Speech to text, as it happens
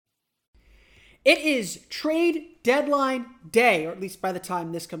It is trade deadline day, or at least by the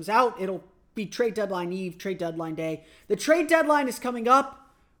time this comes out, it'll be trade deadline eve, trade deadline day. The trade deadline is coming up.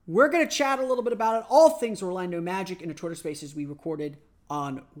 We're going to chat a little bit about it, all things Orlando Magic in a Twitter Spaces we recorded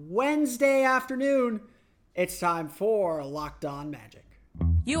on Wednesday afternoon. It's time for Locked On Magic.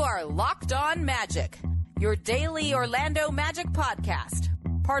 You are Locked On Magic, your daily Orlando Magic podcast,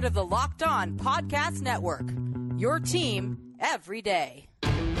 part of the Locked On Podcast Network, your team every day.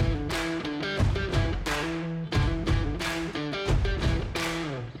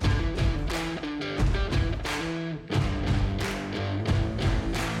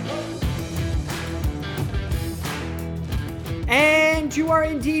 And you are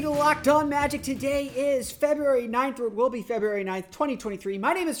indeed Locked On Magic. Today is February 9th, or it will be February 9th, 2023.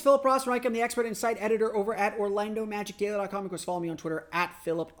 My name is Philip Rossman-Reich. I'm the expert and site editor over at OrlandoMagicDaily.com. Of course, follow me on Twitter at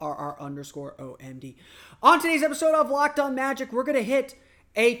PhilipRR_OMD. On today's episode of Locked On Magic, we're going to hit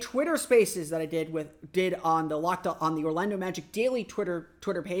a Twitter Spaces that I did on the Orlando Magic Daily Twitter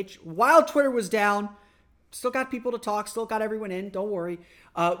page. While Twitter was down, still got people to talk, still got everyone in, don't worry.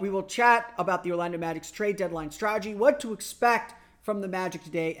 We will chat about the Orlando Magic's trade deadline strategy, what to expect from the Magic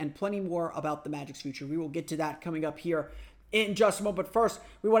today, and plenty more about the Magic's future. We will get to that coming up here in just a moment. But first,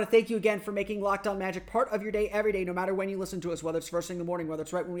 we want to thank you again for making Locked On Magic part of your day every day, no matter when you listen to us, whether it's first thing in the morning, whether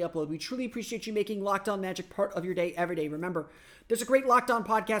it's right when we upload. We truly appreciate you making Locked On Magic part of your day every day. Remember, there's a great Locked On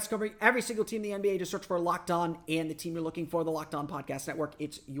podcast covering every single team in the NBA. Just search for Locked On and the team you're looking for, the Locked On Podcast Network.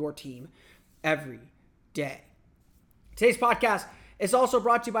 It's your team every day. Today's podcast is also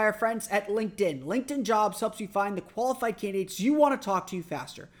brought to you by our friends at LinkedIn. LinkedIn Jobs helps you find the qualified candidates you want to talk to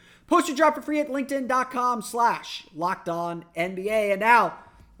faster. Post your job for free at linkedin.com/LockedOnNBA. And now,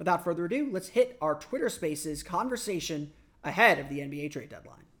 without further ado, let's hit our Twitter Spaces conversation ahead of the NBA trade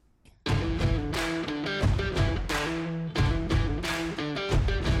deadline.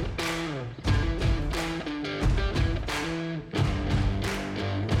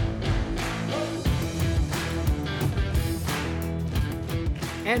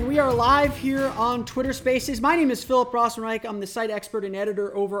 And we are live here on Twitter Spaces. My name is Philip Rossman-Reich. I'm the site expert and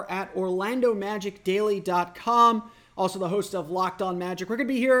editor over at OrlandoMagicDaily.com. Also the host of Locked On Magic. We're going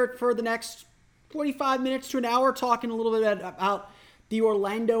to be here for the next 45 minutes to an hour talking a little bit about the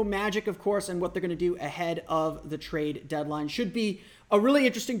Orlando Magic, of course, and what they're going to do ahead of the trade deadline. Should be a really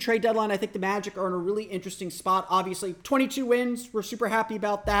interesting trade deadline. I think the Magic are in a really interesting spot. Obviously, 22 wins. We're super happy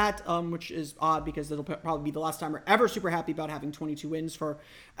about that, which is odd because it'll probably be the last time we're ever super happy about having 22 wins for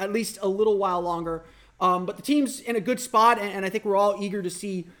at least a little while longer. But the team's in a good spot, and I think we're all eager to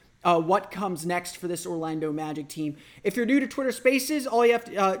see what comes next for this Orlando Magic team. If you're new to Twitter Spaces, all you have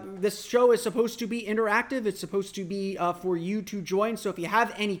to, this show is supposed to be interactive. It's supposed to be for you to join. So if you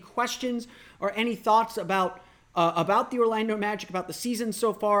have any questions or any thoughts about the Orlando Magic, about the season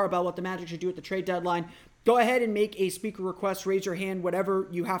so far, about what the Magic should do at the trade deadline, go ahead and make a speaker request, raise your hand, whatever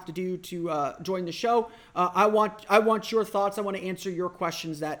you have to do to join the show. I want your thoughts. I want to answer your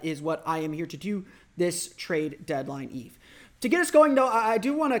questions. That is what I am here to do this trade deadline eve. To get us going, though, I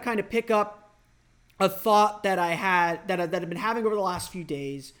do want to kind of pick up a thought that I had, that I've been having over the last few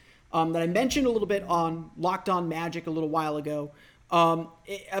days, that I mentioned a little bit on Locked On Magic a little while ago,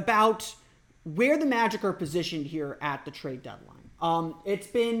 about where the Magic are positioned here at the trade deadline. It's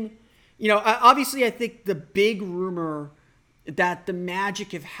been, obviously I think the big rumor that the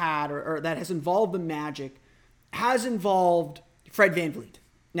Magic have had, or that has involved the Magic, has involved Fred VanVleet.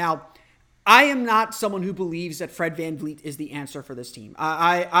 Now, I am not someone who believes that Fred VanVleet is the answer for this team.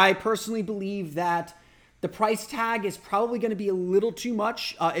 I personally believe that the price tag is probably going to be a little too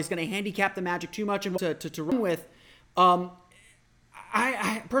much. It's going to handicap the Magic too much and to run with.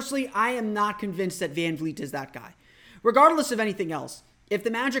 I personally am not convinced that VanVleet is that guy. Regardless of anything else, if the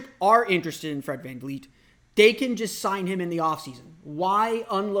Magic are interested in Fred VanVleet, they can just sign him in the offseason. Why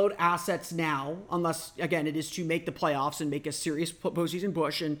unload assets now, unless, again, it is to make the playoffs and make a serious postseason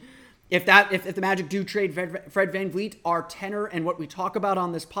push? And if the Magic do trade Fred VanVleet, our tenor and what we talk about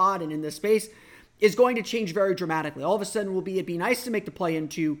on this pod and in this space is going to change very dramatically. All of a sudden, it'd be nice to make the play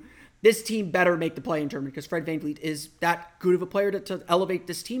into this team better make the play in tournament because Fred VanVleet is that good of a player to elevate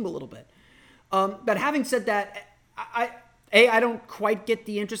this team a little bit. But having said that, I don't quite get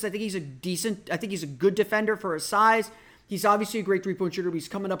the interest. I think he's a good defender for his size. He's obviously a great three-point shooter, but he's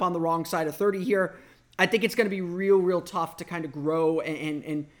coming up on the wrong side of 30 here. I think it's going to be real tough to kind of grow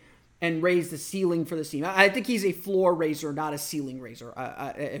and raise the ceiling for this team. I think he's a floor raiser, not a ceiling raiser,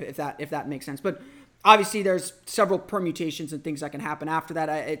 if that makes sense. But obviously, there's several permutations and things that can happen after that.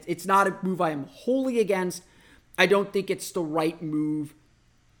 It's not a move I am wholly against. I don't think it's the right move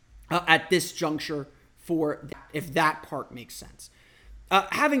at this juncture if that part makes sense.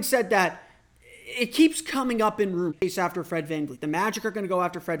 Having said that, it keeps coming up in rumors after Fred VanVleet. The Magic are going to go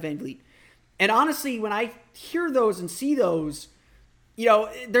after Fred VanVleet. And honestly, when I hear those and see those,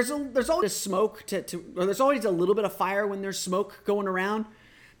 there's always smoke or there's always a little bit of fire when there's smoke going around.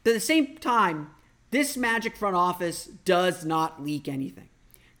 But at the same time, this Magic front office does not leak anything.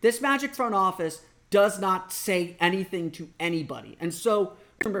 This Magic front office does not say anything to anybody. And so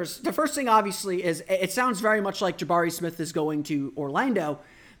the first thing, obviously, is it sounds very much like Jabari Smith is going to Orlando.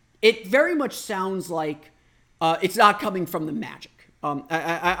 It very much sounds like it's not coming from the Magic.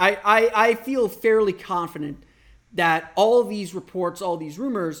 I feel fairly confident that all these reports, all these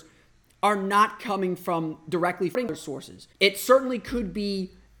rumors, are not coming from directly from their sources. It certainly could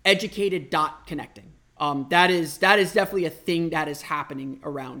be educated dot connecting. That is definitely a thing that is happening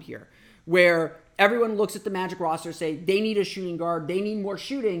around here, where everyone looks at the Magic roster, say they need a shooting guard, they need more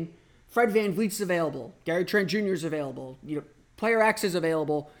shooting. Fred VanVleet's available, Gary Trent Jr. is available, player X is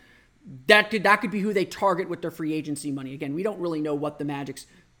available. That could be who they target with their free agency money. Again, we don't really know what the Magic's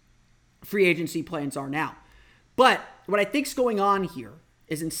free agency plans are now. But what I think's going on here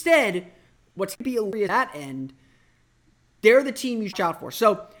is instead, what's going to be at that end, they're the team you should out for.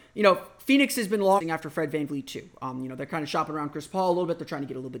 So, Phoenix has been losing after Fred VanVleet too. They're kind of shopping around Chris Paul a little bit. They're trying to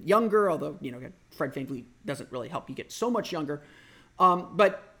get a little bit younger, although, Fred VanVleet doesn't really help you get so much younger.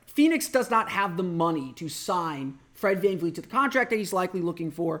 But Phoenix does not have the money to sign Fred VanVleet to the contract that he's likely looking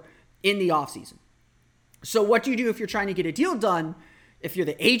for in the offseason. So what do you do if you're trying to get a deal done? If you're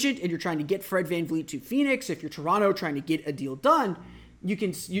the agent and you're trying to get Fred VanVleet to Phoenix, if you're Toronto trying to get a deal done,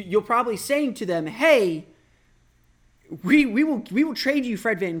 you'll probably saying to them, hey, we will trade you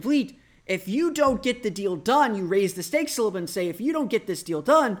Fred VanVleet. If you don't get the deal done, you raise the stakes a little bit and say, if you don't get this deal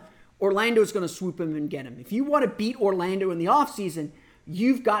done, Orlando's going to swoop him and get him. If you want to beat Orlando in the offseason,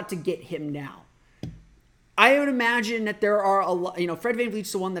 you've got to get him now. I would imagine that there are a lot, Fred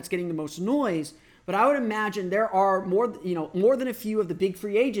VanVleet's the one that's getting the most noise, but I would imagine there are more than a few of the big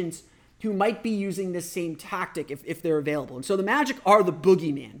free agents who might be using this same tactic if they're available. And so the Magic are the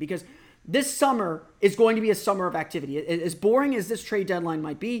boogeyman, because this summer is going to be a summer of activity. As boring as this trade deadline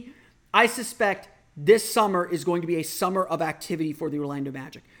might be, I suspect this summer is going to be a summer of activity for the Orlando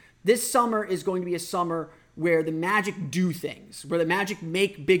Magic. This summer is going to be a summer where the Magic do things, where the Magic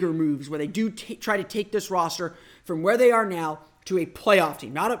make bigger moves, where they do try to take this roster from where they are now to a playoff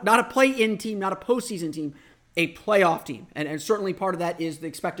team. Not a play-in team, not a postseason team, a playoff team. And certainly part of that is the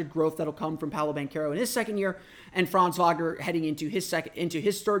expected growth that'll come from Paolo Banchero in his second year and Franz Wagner heading into his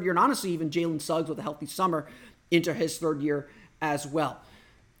third year, and honestly even Jalen Suggs with a healthy summer into his third year as well.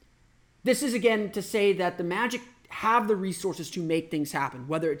 This is, again, to say that the Magic have the resources to make things happen,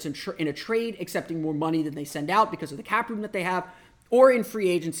 whether it's in a trade, accepting more money than they send out because of the cap room that they have, or in free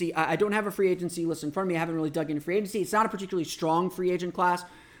agency. I don't have a free agency list in front of me. I haven't really dug into free agency. It's not a particularly strong free agent class,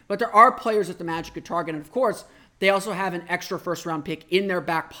 but there are players that the Magic could target. And of course, they also have an extra first-round pick in their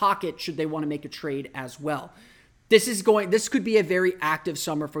back pocket should they want to make a trade as well. This could be a very active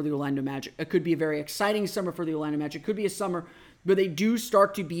summer for the Orlando Magic. It could be a very exciting summer for the Orlando Magic. It could be a summer where they do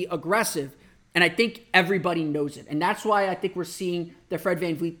start to be aggressive. And I think everybody knows it. And that's why I think we're seeing the Fred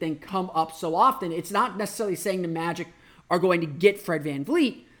VanVleet thing come up so often. It's not necessarily saying the Magic are going to get Fred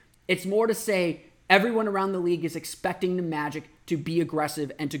VanVleet. It's more to say everyone around the league is expecting the Magic to be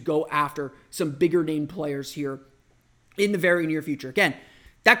aggressive and to go after some bigger name players here in the very near future. Again,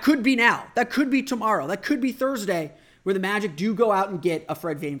 that could be now. That could be tomorrow. That could be Thursday, where the Magic do go out and get a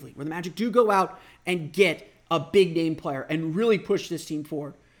Fred VanVleet, where the Magic do go out and get a big name player and really push this team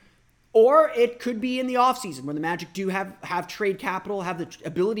forward. Or it could be in the offseason, where the Magic do have trade capital, have the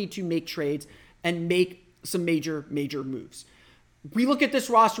ability to make trades and make some major moves. We look at this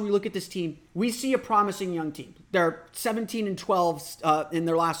roster, we look at this team, we see a promising young team. They're 17-12 in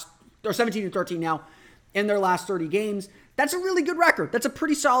their last, or 17-13 now in their last 30 games. That's a really good record. That's a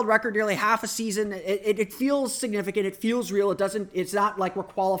pretty solid record, nearly half a season. It feels significant. It feels real. It's not like we're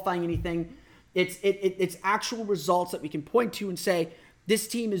qualifying anything. It's actual results that we can point to and say, this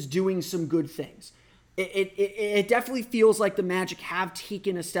team is doing some good things. It definitely feels like the Magic have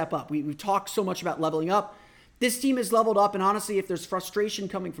taken a step up. We've talked so much about leveling up. This team has leveled up, and honestly, if there's frustration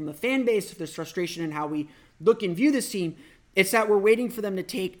coming from the fan base, if there's frustration in how we look and view this team, it's that we're waiting for them to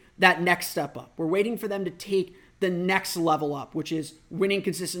take that next step up. We're waiting for them to take the next level up, which is winning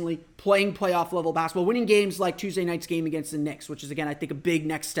consistently, playing playoff level basketball, winning games like Tuesday night's game against the Knicks, which is, again, I think a big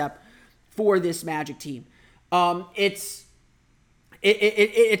next step for this Magic team. It's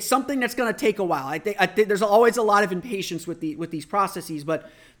something that's going to take a while. I think there's always a lot of impatience with these processes, but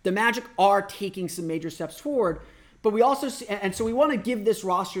the Magic are taking some major steps forward. But we also, and so we want to give this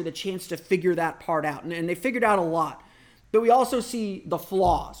roster the chance to figure that part out, and they figured out a lot. but we also see the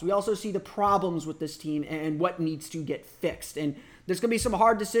flaws. We also see the problems with this team and what needs to get fixed. And there's going to be some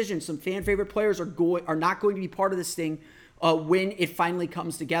hard decisions. Some fan favorite players are not going to be part of this thing when it finally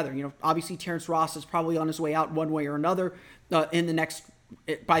comes together. Obviously Terrence Ross is probably on his way out one way or another in the next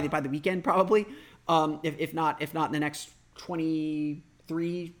by the weekend probably. If not in the next 22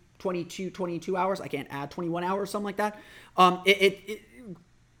 hours. I can't add 21 hours, something like that.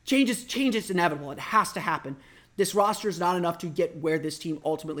 Change is inevitable. It has to happen. This roster is not enough to get where this team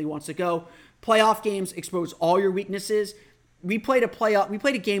ultimately wants to go. Playoff games expose all your weaknesses. We played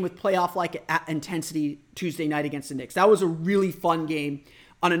a game with playoff-like intensity Tuesday night against the Knicks. That was a really fun game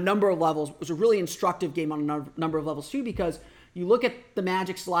on a number of levels. It was a really instructive game on a number of levels too, because you look at the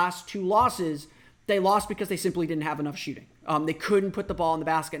Magic's last two losses, they lost because they simply didn't have enough shooting. They couldn't put the ball in the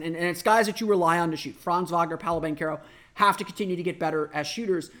basket. And it's guys that you rely on to shoot. Franz Wagner, Paolo Banchero have to continue to get better as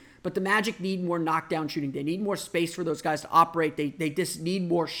shooters. But the Magic need more knockdown shooting. They need more space for those guys to operate. They just need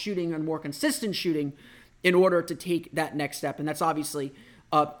more shooting and more consistent shooting in order to take that next step. And that's obviously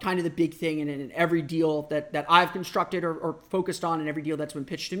kind of the big thing in every deal that I've constructed or focused on, in every deal that's been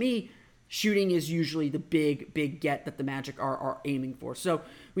pitched to me. Shooting is usually the big get that the Magic are aiming for. So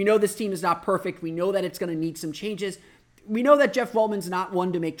we know this team is not perfect. We know that it's going to need some changes. We know that Jeff Weltman's not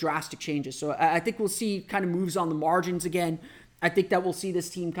one to make drastic changes. So I think we'll see kind of moves on the margins again. I think that we'll see this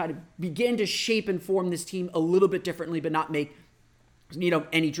team kind of begin to shape and form this team a little bit differently, but not make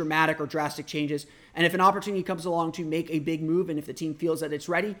any dramatic or drastic changes. And if an opportunity comes along to make a big move, and if the team feels that it's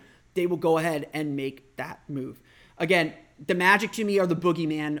ready, they will go ahead and make that move. Again, the Magic to me are the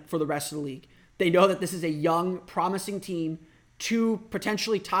boogeyman for the rest of the league. They know that this is a young, promising team, 2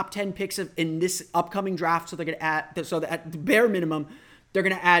 potentially top 10 picks in this upcoming draft. So they're going to add, so that at the bare minimum, they're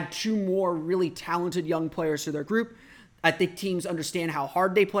going to add 2 more really talented young players to their group. I think teams understand how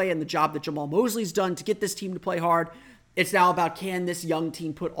hard they play and the job that Jamal Mosley's done to get this team to play hard. It's now about, can this young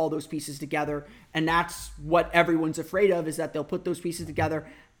team put all those pieces together? And that's what everyone's afraid of, is that they'll put those pieces together,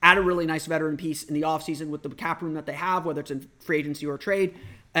 add a really nice veteran piece in the offseason with the cap room that they have, whether it's in free agency or trade.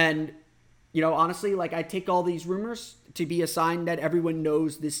 And, honestly, I take all these rumors to be a sign that everyone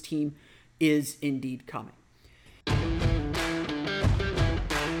knows this team is indeed coming.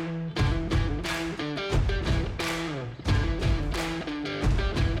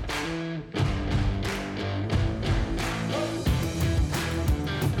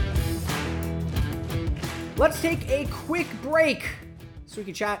 Let's take a quick break so we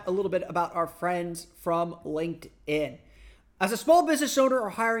can chat a little bit about our friends from LinkedIn. As a small business owner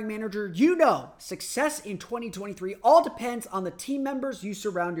or hiring manager, success in 2023 all depends on the team members you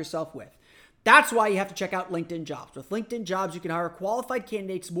surround yourself with. That's why you have to check out LinkedIn Jobs. With LinkedIn Jobs, you can hire qualified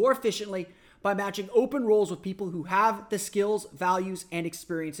candidates more efficiently by matching open roles with people who have the skills, values, and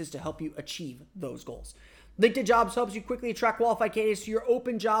experiences to help you achieve those goals. LinkedIn Jobs helps you quickly attract qualified candidates to your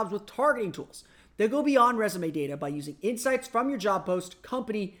open jobs with targeting tools. They go beyond resume data by using insights from your job post,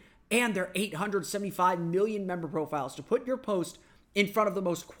 company, and their 875 million member profiles to put your post in front of the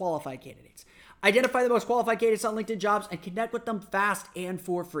most qualified candidates. Identify the most qualified candidates on LinkedIn Jobs and connect with them fast and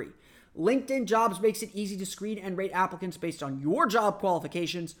for free. LinkedIn Jobs makes it easy to screen and rate applicants based on your job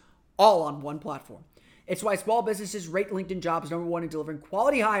qualifications, all on one platform. It's why small businesses rate LinkedIn Jobs number 1 in delivering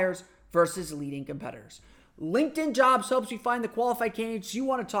quality hires versus leading competitors. LinkedIn Jobs helps you find the qualified candidates you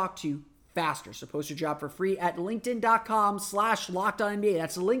want to talk to faster. So post your job for free at linkedin.com/LockedOnNBA.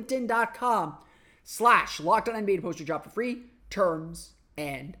 That's linkedin.com/LockedOnNBA to post your job for free. Terms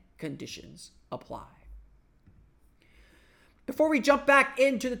and conditions apply. Before we jump back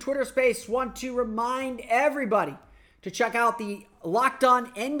into the Twitter space, want to remind everybody to check out the Locked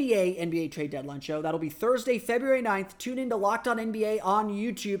On NBA Trade Deadline show. That'll be Thursday, February 9th. Tune in to Locked On NBA on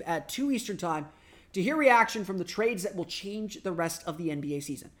YouTube at 2 Eastern Time to hear reaction from the trades that will change the rest of the NBA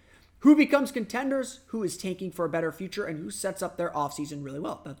season. Who becomes contenders, who is tanking for a better future, and who sets up their offseason really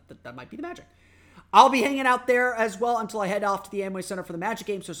well. That might be the Magic. I'll be hanging out there as well until I head off to the Amway Center for the Magic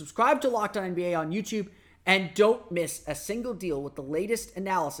game, so subscribe to Locked On NBA on YouTube, and don't miss a single deal with the latest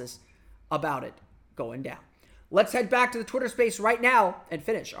analysis about it going down. Let's head back to the Twitter space right now and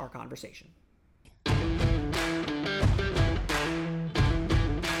finish our conversation.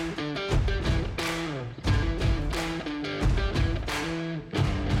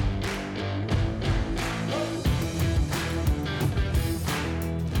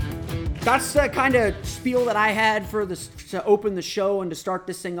 That's the kind of spiel that I had for this to open the show and to start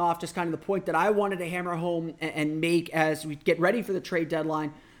this thing off. Just kind of the point that I wanted to hammer home and make as we get ready for the trade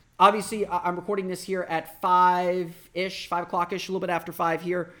deadline. Obviously, I'm recording this here at 5 o'clock-ish, a little bit after 5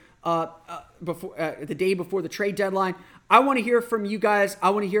 here, before the day before the trade deadline. I want to hear from you guys.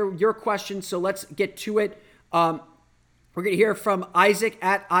 I want to hear your questions, so let's get to it. We're going to hear from Isaac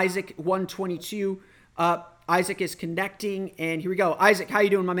at Isaac122. Isaac is connecting, and here we go. Isaac, how you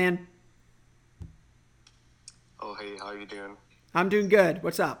doing, my man? Oh, hey, how you doing? I'm doing good.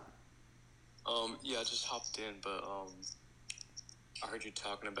 What's up? Yeah, I just hopped in, but I heard you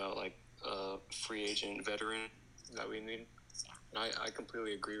talking about like free agent veteran that we need. And I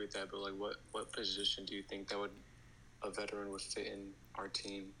completely agree with that, but like what position do you think that a veteran would fit in our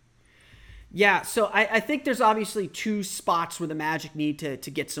team? Yeah, so I think there's obviously two spots where the Magic need to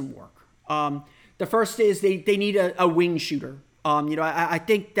get some work. The first is they need a wing shooter. I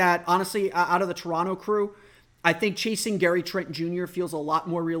think that, honestly, out of the Toronto crew, I think chasing Gary Trent Jr. feels a lot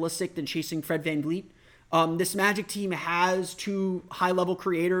more realistic than chasing Fred VanVleet. This Magic team has two high-level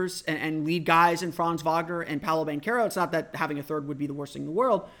creators and lead guys in Franz Wagner and Paolo Banchero. It's not that having a third would be the worst thing in the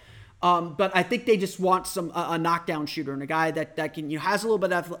world. But I think they just want a knockdown shooter and a guy that can has a little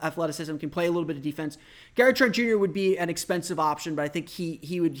bit of athleticism, can play a little bit of defense. Gary Trent Jr. would be an expensive option, but I think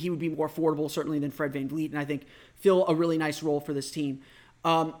he would be more affordable certainly than Fred VanVleet, and I think fill a really nice role for this team.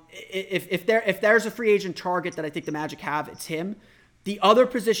 If there's a free agent target that I think the Magic have, it's him. The other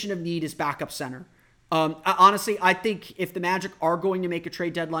position of need is backup center. Honestly, I think if the Magic are going to make a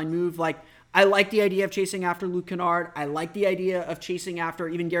trade deadline move, like, I like the idea of chasing after Luke Kennard. I like the idea of chasing after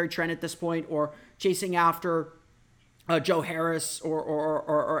even Gary Trent at this point, or chasing after Joe Harris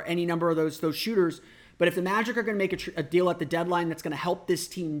or any number of those shooters. But if the Magic are going to make a deal at the deadline that's going to help this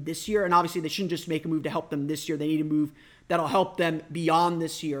team this year, and obviously they shouldn't just make a move to help them this year, they need a move that'll help them beyond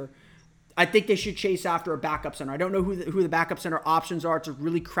this year. I think they should chase after a backup center. I don't know who the backup center options are. It's a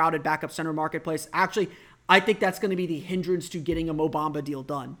really crowded backup center marketplace. Actually, I think that's going to be the hindrance to getting a Mo Bamba deal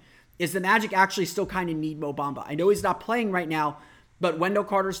done. Is the Magic actually still kind of need Mo Bamba? I know he's not playing right now, but Wendell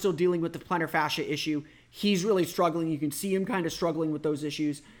Carter's still dealing with the plantar fascia issue. He's really struggling. You can see him kind of struggling with those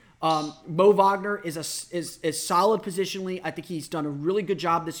issues. Mo Wagner is solid positionally. I think he's done a really good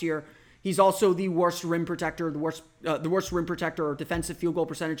job this year. He's also the worst rim protector, the worst rim protector or defensive field goal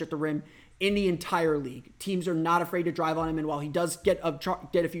percentage at the rim in the entire league. Teams are not afraid to drive on him, and while he does get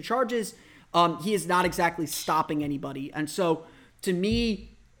a few charges, he is not exactly stopping anybody. And so, to me,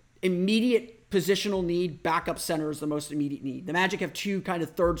 immediate positional need, backup center is the most immediate need. The Magic have two kind of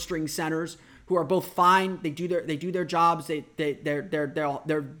third string centers who are both fine. They do their jobs.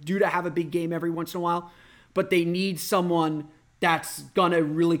 They're due to have a big game every once in a while, but they need someone that's gonna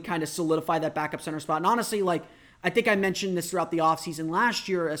really kind of solidify that backup center spot. And honestly, like, I think I mentioned this throughout the offseason last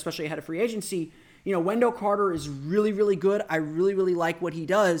year, especially ahead of free agency. Wendell Carter is really, really good. I really, really like what he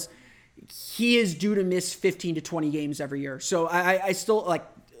does. He is due to miss 15 to 20 games every year. So I still, like,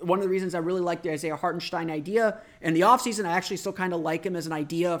 one of the reasons I really like the Isaiah Hartenstein idea in the offseason, I actually still kind of like him as an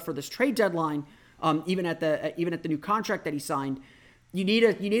idea for this trade deadline, even at the new contract that he signed. You need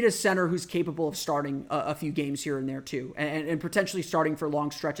a center who's capable of starting a few games here and there too, and potentially starting for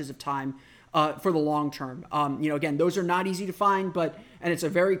long stretches of time for the long term. Again, those are not easy to find, and it's a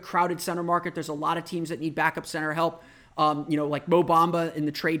very crowded center market. There's a lot of teams that need backup center help. Like Mo Bamba in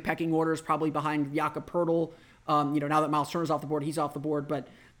the trade pecking order is probably behind Jakob Poeltl. Now that Miles Turner's off the board, he's off the board, but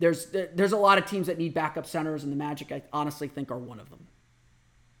there's a lot of teams that need backup centers, and the Magic, I honestly think, are one of them.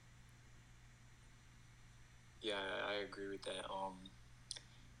 Yeah, I agree with that.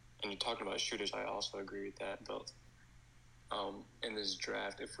 And you're talking about shooters, I also agree with that. But in this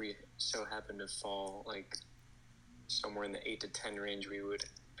draft, if we so happen to fall like somewhere in the 8 to 10 range, we would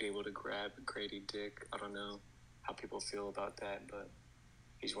be able to grab Grady Dick. I don't know how people feel about that, but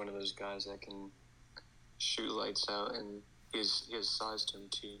he's one of those guys that can shoot lights out, and he has size to him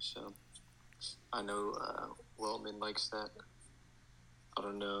too. So I know Weltman likes that. I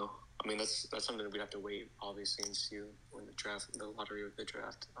don't know. I mean, that's something that we'd have to wait, obviously, and see when the lottery of the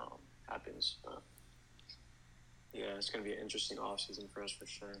draft happens. But yeah, it's going to be an interesting offseason for us for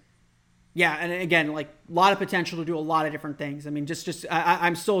sure. Yeah, and again, like, a lot of potential to do a lot of different things. I mean,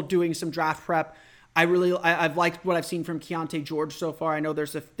 I'm still doing some draft prep. I've liked what I've seen from Keontae George so far. I know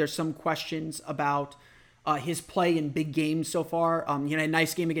there's some questions about his play in big games so far. He had a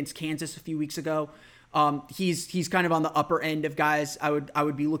nice game against Kansas a few weeks ago. He's kind of on the upper end of guys I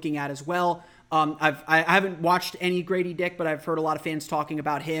would be looking at as well. I haven't watched any Grady Dick, but I've heard a lot of fans talking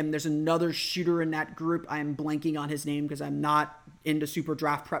about him. There's another shooter in that group. I am blanking on his name because I'm not into super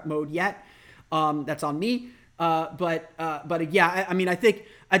draft prep mode yet. That's on me. But yeah, I mean, I think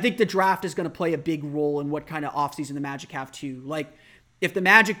the draft is going to play a big role in what kind of offseason the Magic have too. Like, if the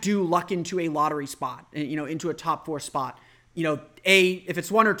Magic do luck into a lottery spot, into a top 4 spot, if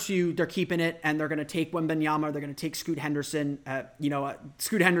it's 1 or 2, they're keeping it, and they're going to take Wembanyama, they're going to take Scoot Henderson.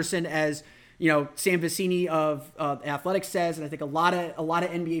 Scoot Henderson, as Sam Vecini of Athletics says, and I think a lot of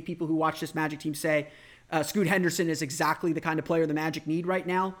NBA people who watch this Magic team say, Scoot Henderson is exactly the kind of player the Magic need right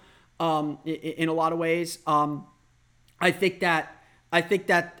now, in a lot of ways. I think that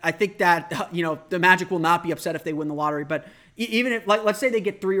the Magic will not be upset if they win the lottery. But even if, let's say they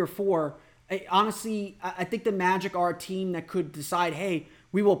get 3 or 4, honestly, I think the Magic are a team that could decide, hey,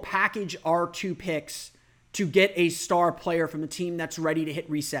 we will package our 2 picks to get a star player from a team that's ready to hit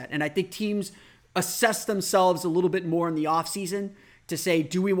reset. And I think teams assess themselves a little bit more in the offseason to say,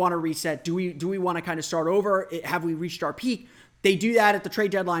 do we want to reset? Do we want to kind of start over? Have we reached our peak? They do that at the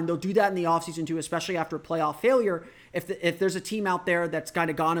trade deadline. They'll do that in the offseason too, especially after a playoff failure. If there's a team out there that's kind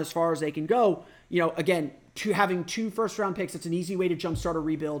of gone as far as they can go, again, having 2 first-round picks, it's an easy way to jumpstart a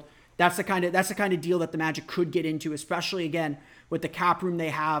rebuild. That's the kind of deal that the Magic could get into, especially, again, with the cap room they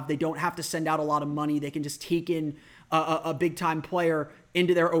have. They don't have to send out a lot of money. They can just take in a big-time player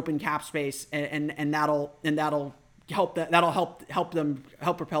into their open cap space, and that'll help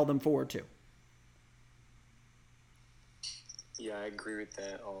propel them forward too. Yeah, I agree with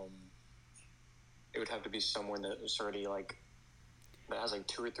that. It would have to be someone that is already that has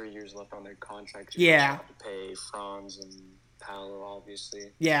 2 or 3 years left on their contract. Yeah. Have to pay Franz and Paolo,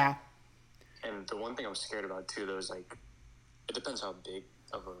 obviously. Yeah. And the one thing I'm scared about too, though, is it depends how big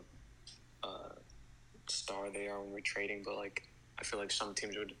of a star they are when we're trading. But I feel like some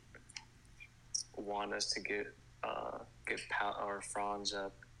teams would want us to get our Franz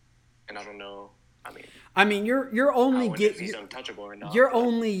up, and I don't know. I mean, you're only if he's untouchable or not.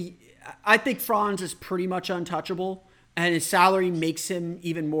 I think Franz is pretty much untouchable, and his salary makes him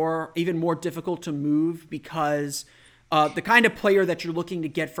even more difficult to move because the kind of player that you're looking to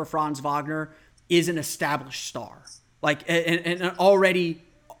get for Franz Wagner is an established star. And already,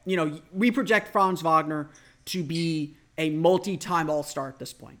 we project Franz Wagner to be a multi-time All-Star at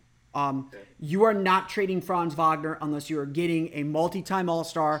this point. You are not trading Franz Wagner unless you are getting a multi-time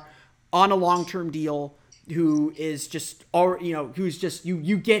All-Star on a long-term deal who is just, who's just,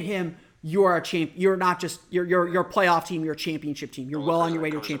 you get him, you are a champ. You're not just, you're a playoff team, you're a championship team. You're well on your way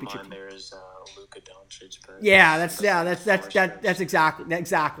to a championship team. There is Luka Doncic. Yeah, that's exactly. Yeah.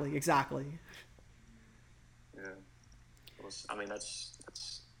 Well, that's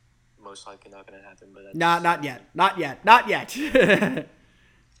most likely not going to happen, but not yet.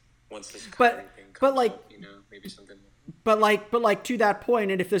 Once this but up, maybe something. But to that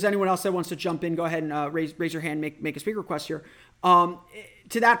point, and if there's anyone else that wants to jump in, go ahead and raise your hand, make a speaker request here.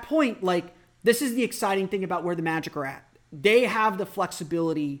 To that point, this is the exciting thing about where the Magic are at. They have the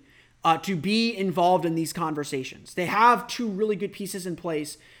flexibility to be involved in these conversations. They have 2 really good pieces in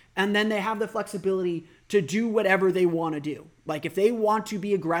place, and then they have the flexibility to do whatever they want to do. If they want to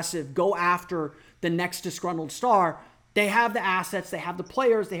be aggressive, go after the next disgruntled star, they have the assets, they have the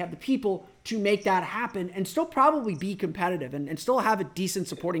players, they have the people to make that happen and still probably be competitive and still have a decent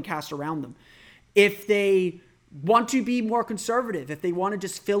supporting cast around them. If they want to be more conservative, if they want to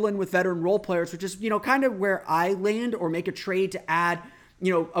just fill in with veteran role players, which is, kind of where I land, or make a trade to add,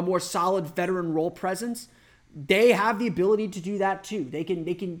 a more solid veteran role presence, they have the ability to do that too. They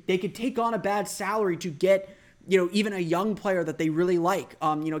can take on a bad salary to get, even a young player that they really like.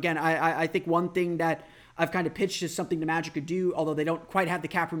 Again, I think one thing that I've kind of pitched as something the Magic could do, although they don't quite have the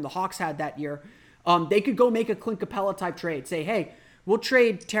cap room the Hawks had that year. They could go make a Clint Capella type trade. Say, hey, we'll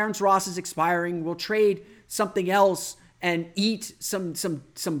trade Terrence Ross is expiring. We'll trade something else and eat some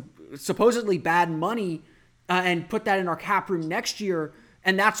supposedly bad money and put that in our cap room next year.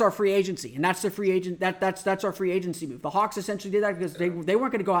 And that's our free agency. And that's the free agent. That's our free agency move. The Hawks essentially did that because they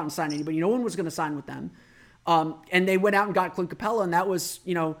weren't going to go out and sign anybody. No one was going to sign with them. And they went out and got Clint Capella, and that was,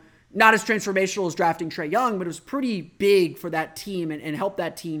 not as transformational as drafting Trae Young, but it was pretty big for that team and helped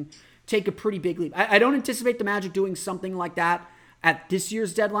that team take a pretty big leap. I don't anticipate the Magic doing something like that at this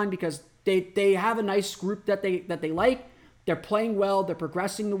year's deadline because they have a nice group that they like. They're playing well. They're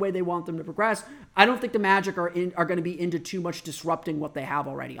progressing the way they want them to progress. I don't think the Magic are going to be into too much disrupting what they have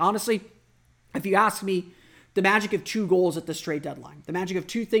already. Honestly, if you ask me, the Magic have 2 goals at this trade deadline. The Magic have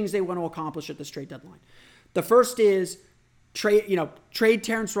 2 things they want to accomplish at this trade deadline. The first is trade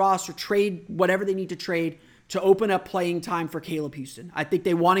Terrence Ross or trade whatever they need to trade to open up playing time for Caleb Houston. I think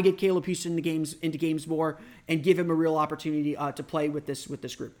they want to get Caleb Houston into games more and give him a real opportunity to play with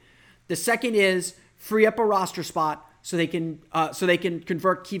this group. The second is free up a roster spot so they can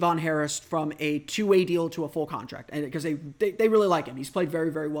convert Kevon Harris from a 2-way deal to a full contract, and because they really like him. He's played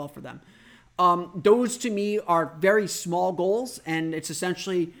very, very well for them. Those to me are very small goals, and it's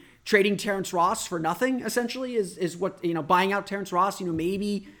essentially trading Terrence Ross for nothing, essentially, is what, buying out Terrence Ross.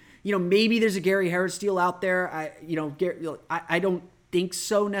 Maybe there's a Gary Harris deal out there. I don't think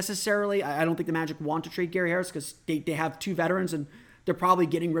so necessarily. I don't think the Magic want to trade Gary Harris because they have 2 veterans and they're probably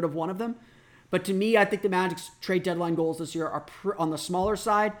getting rid of one of them. But to me, I think the Magic's trade deadline goals this year are on the smaller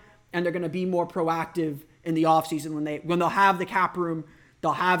side, and they're going to be more proactive in the offseason when they'll have the cap room.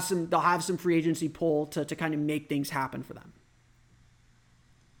 They'll have some free agency pull to kind of make things happen for them.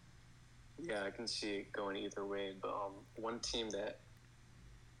 Yeah, I can see it going either way. But one team that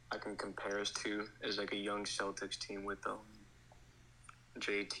I can compare us to is like a young Celtics team with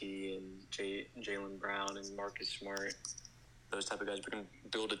JT and Jaylen Brown and Marcus Smart, those type of guys. We can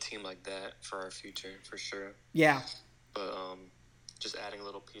build a team like that for our future, for sure. Yeah. But just adding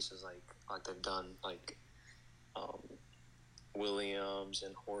little pieces like they've done, like Williams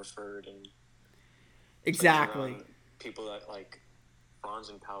and Horford and exactly people that like Franz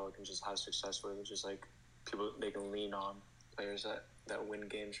and Powell can just have success with. It's just like people they can lean on, players that win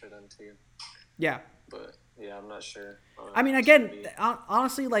games for them too. Yeah. But yeah, I'm not sure. I mean, again,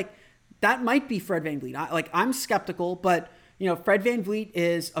 honestly, like that might be Fred VanVleet. I'm skeptical, but Fred VanVleet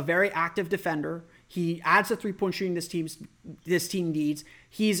is a very active defender. He adds the 3-point shooting this team needs.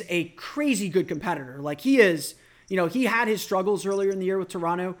 He's a crazy good competitor. Like he is, he had his struggles earlier in the year with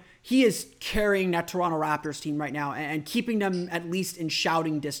Toronto. He is carrying that Toronto Raptors team right now and keeping them at least in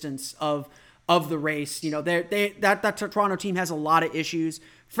shouting distance of the race. That Toronto team has a lot of issues.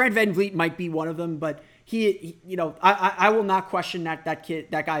 Fred VanVleet might be one of them, but I will not question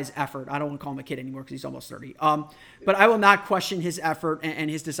that guy's effort. I don't want to call him a kid anymore because he's almost 30. But I will not question his effort and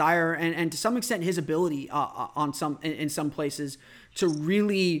his desire and to some extent his ability in some places to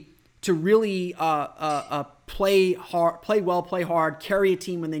really play hard, carry a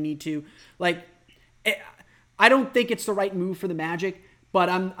team when they need to. Like, I don't think it's the right move for the Magic, but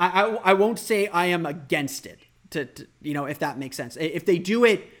I won't say I am against it. To if that makes sense. If they do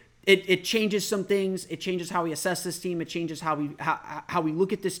it. It changes some things. It changes how we assess this team. It changes how we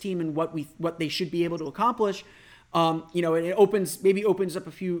look at this team and what they should be able to accomplish. It opens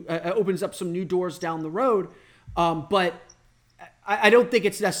up some new doors down the road. But I don't think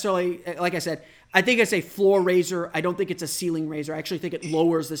it's necessarily, like I said, I think it's a floor raiser. I don't think it's a ceiling raiser. I actually think it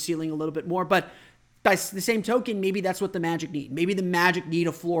lowers the ceiling a little bit more. But by the same token, maybe that's what the Magic need. Maybe the Magic need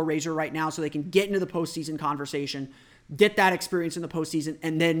a floor raiser right now so they can get into the postseason conversation, get that experience in the postseason,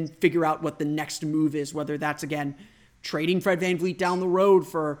 and then figure out what the next move is, whether that's, again, trading Fred VanVleet down the road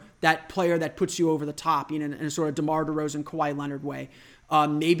for that player that puts you over the top, in a sort of DeMar DeRozan, Kawhi Leonard way.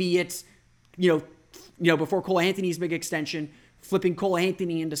 Maybe it's, before Cole Anthony's big extension, flipping Cole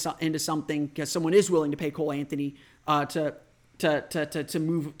Anthony into something because someone is willing to pay Cole Anthony to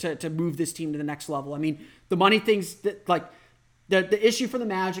move this team to the next level. I mean, the money things that like. The issue for the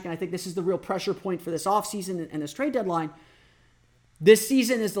Magic, and I think this is the real pressure point for this offseason and this trade deadline, this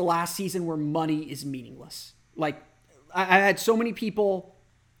season is the last season where money is meaningless. Like, I had so many people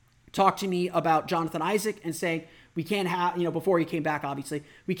talk to me about Jonathan Isaac and say, we can't have, before he came back, obviously,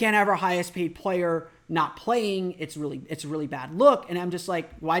 we can't have our highest paid player not playing. It's a really bad look. And I'm just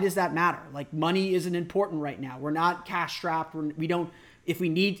like, why does that matter? Like, money isn't important right now. We're not cash strapped. We don't, if we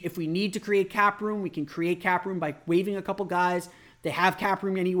need to create cap room, we can create cap room by waiving a couple guys. They have cap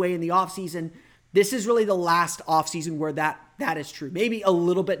room anyway in the offseason. This is really the last offseason where that is true. Maybe a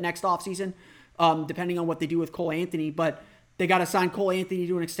little bit next offseason, depending on what they do with Cole Anthony, but they got to sign Cole Anthony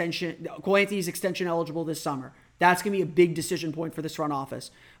to an extension. Cole Anthony's extension eligible this summer. That's going to be a big decision point for this front office.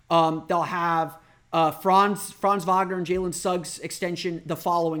 They'll have Franz Wagner and Jalen Suggs extension the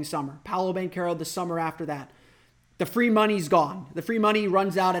following summer. Paolo Banchero the summer after that. The free money's gone. The free money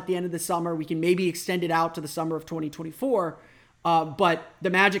runs out at the end of the summer. We can maybe extend it out to the summer of 2024. But the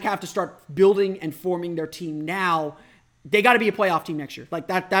Magic have to start building and forming their team now. They got to be a playoff team next year. Like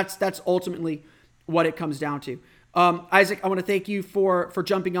that's ultimately what it comes down to. Isaac, I want to thank you for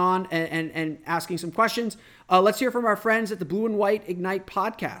jumping on and asking some questions. Let's hear from our friends at the Blue and White Ignite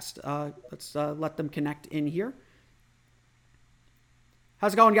podcast. Let's let them connect in here.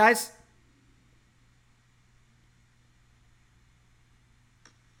 How's it going, guys?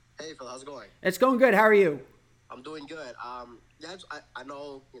 Hey, Phil, how's it going? It's going good. How are you? I'm doing good. I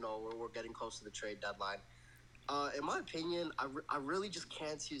know, we're getting close to the trade deadline. In my opinion, I really just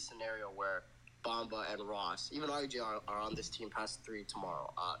can't see a scenario where Bamba and Ross, even RJ, are on this team past 3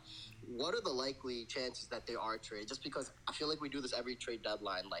 tomorrow. What are the likely chances that they are traded? Just because I feel like we do this every trade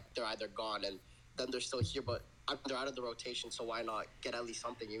deadline. Like, they're either gone and then they're still here, but they're out of the rotation, so why not get at least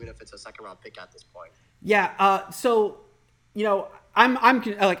something, even if it's a second-round pick at this point? Yeah, so... I'm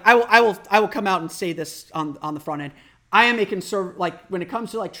like I will come out and say this on the front end. I am a conservative, like when it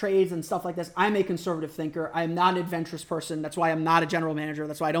comes to like trades and stuff like this, I'm a conservative thinker. I am not an adventurous person. That's why I'm not a general manager.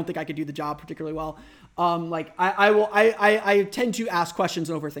 That's why I don't think I could do the job particularly well. I tend to ask questions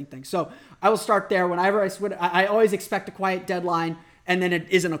and overthink things. So I will start there. Whenever I always expect a quiet deadline and then it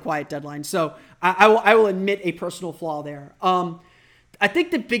isn't a quiet deadline. So I will admit a personal flaw there. I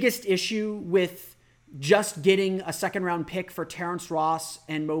think the biggest issue with just getting a second round pick for Terrence Ross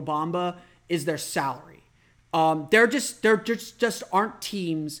and Mo Bamba is their salary. There just aren't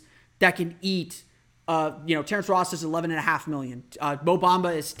teams that can eat. Terrence Ross is $11.5 million. Mo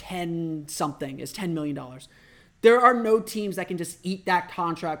Bamba is $10 million. There are no teams that can just eat that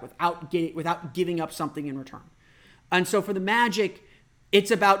contract without giving up something in return. And so for the Magic,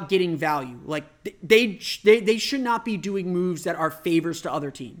 it's about getting value. Like they should not be doing moves that are favors to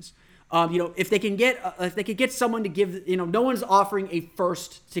other teams. If they could get someone to give, no one's offering a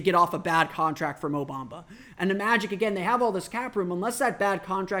first to get off a bad contract for Mo Bamba. And the Magic, again, they have all this cap room. Unless that bad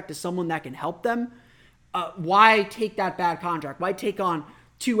contract is someone that can help them, why take that bad contract? Why take on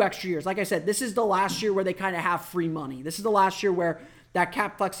 2 extra years? Like I said, this is the last year where they kind of have free money. This is the last year where that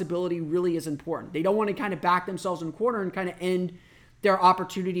cap flexibility really is important. They don't want to kind of back themselves in a corner and kind of end their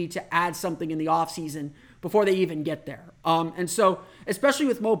opportunity to add something in the offseason before they even get there. And so, especially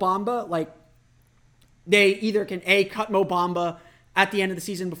with Mo Bamba, like they either can cut Mo Bamba at the end of the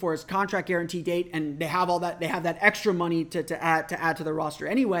season before his contract guarantee date, and they have that extra money to add to their roster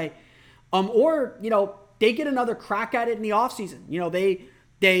anyway, or they get another crack at it in the offseason.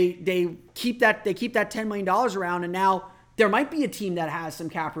 They keep that $10 million around, and now there might be a team that has some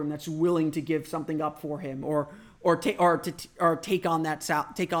cap room that's willing to give something up for him, or take on that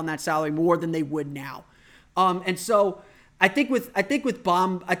salary more than they would now. And so I think with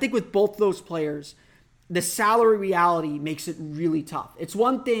both those players, the salary reality makes it really tough. It's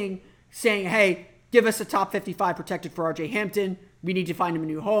one thing saying, "Hey, give us a top 55 protected for RJ Hampton. We need to find him a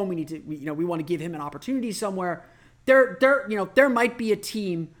new home. We want to give him an opportunity somewhere." There might be a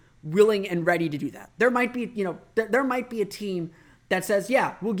team willing and ready to do that. There might be a team that says,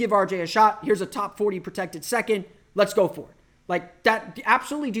 "Yeah, we'll give RJ a shot. Here's a top 40 protected second. Let's go for it." Like that,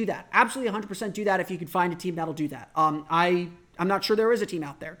 absolutely do that. Absolutely 100% do that if you can find a team that'll do that. I'm not sure there is a team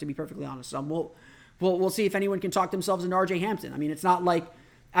out there, to be perfectly honest. We'll see if anyone can talk themselves into RJ Hampton. I mean, it's not like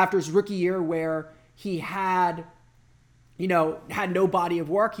after his rookie year where he had no body of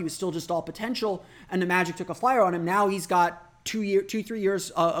work. He was still just all potential, and the Magic took a flyer on him. Now he's got 3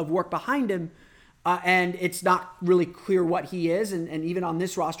 years of work behind him, and it's not really clear what he is. And even on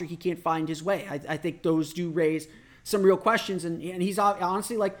this roster, he can't find his way. I think those do raise some real questions. And he's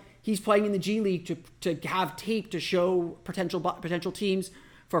honestly, like, he's playing in the G League to have tape to show potential teams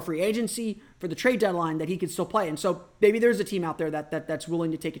for free agency, for the trade deadline, that he could still play. And so maybe there's a team out there that's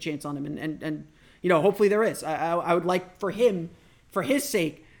willing to take a chance on him. And hopefully there is. I would like for him, for his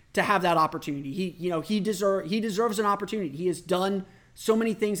sake, to have that opportunity. He deserves an opportunity. He has done so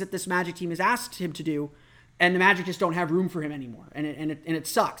many things that this Magic team has asked him to do, and the Magic just don't have room for him anymore. And it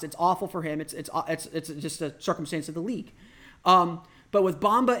sucks. It's awful for him. It's just a circumstance of the league. But with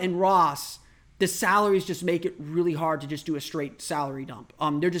Bamba and Ross, the salaries just make it really hard to just do a straight salary dump.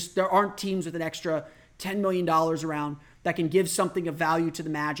 There aren't teams with an extra $10 million around that can give something of value to the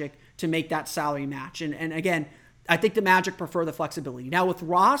Magic to make that salary match. And again, I think the Magic prefer the flexibility. Now with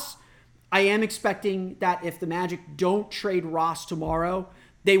Ross, I am expecting that if the Magic don't trade Ross tomorrow,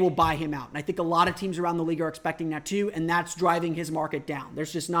 they will buy him out. And I think a lot of teams around the league are expecting that too, and that's driving his market down.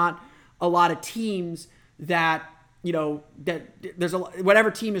 There's just not a lot of teams that,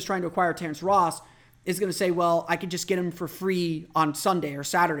 whatever team is trying to acquire Terrence Ross is going to say, well, I could just get him for free on Sunday or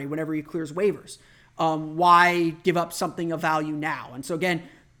Saturday whenever he clears waivers. Why give up something of value now? And so again,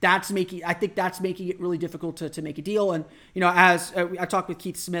 I think that's making it really difficult to make a deal. And, as I talked with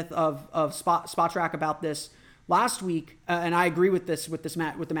Keith Smith of Spot Track about this last week, and I agree with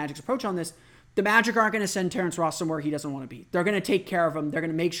the Magic's approach on this. The Magic aren't going to send Terrence Ross somewhere he doesn't want to be. They're going to take care of him. They're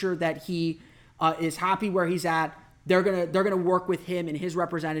going to make sure that he is happy where he's at. They're gonna work with him and his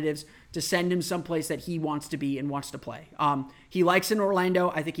representatives to send him someplace that he wants to be and wants to play. He likes in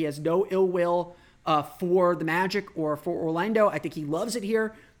Orlando. I think he has no ill will for the Magic or for Orlando. I think he loves it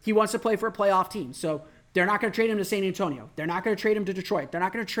here. He wants to play for a playoff team. So they're not going to trade him to San Antonio. They're not going to trade him to Detroit. They're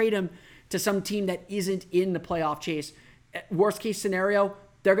not going to trade him to some team that isn't in the playoff chase. Worst case scenario,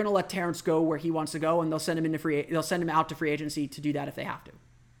 they're going to let Terrence go where he wants to go, and they'll send him out to free agency to do that if they have to.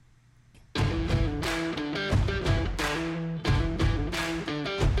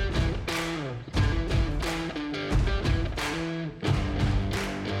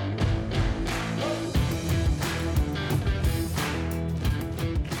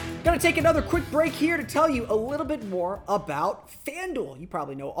 Going to take another quick break here to tell you a little bit more about FanDuel. You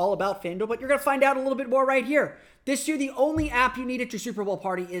probably know all about FanDuel, but you're going to find out a little bit more right here. This year, the only app you need at your Super Bowl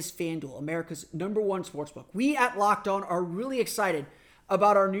party is FanDuel, America's #1 sportsbook. We at Locked On are really excited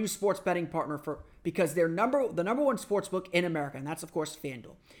about our new sports betting partner for because they're the number one sportsbook in America, and that's, of course,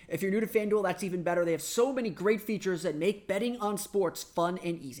 FanDuel. If you're new to FanDuel, that's even better. They have so many great features that make betting on sports fun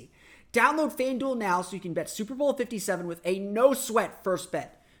and easy. Download FanDuel now so you can bet Super Bowl 57 with a no-sweat first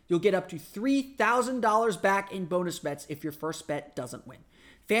bet. You'll get up to $3,000 back in bonus bets if your first bet doesn't win.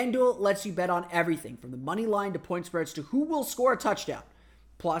 FanDuel lets you bet on everything from the money line to point spreads to who will score a touchdown.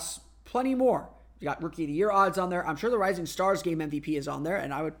 Plus, plenty more. You got Rookie of the Year odds on there. I'm sure the Rising Stars game MVP is on there,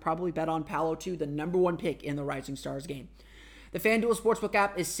 and I would probably bet on Paolo too, the number one pick in the Rising Stars game. The FanDuel Sportsbook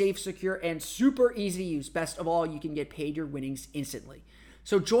app is safe, secure, and super easy to use. Best of all, you can get paid your winnings instantly.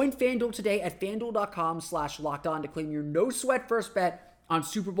 So join FanDuel today at FanDuel.com/LockedOn to claim your no-sweat first bet on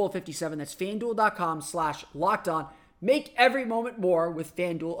Super Bowl 57. That's FanDuel.com/LockedOn. Make every moment more with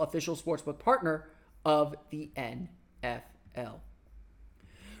FanDuel, official sportsbook partner of the NFL.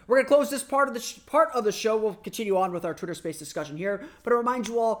 We're going to close this part of the show. We'll continue on with our Twitter Space discussion here. But I remind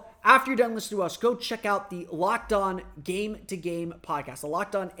you all, after you're done listening to us, go check out the Locked On Game to Game podcast, the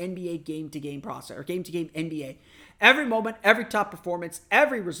Locked On NBA Game to Game process, or Game to Game NBA. Every moment, every top performance,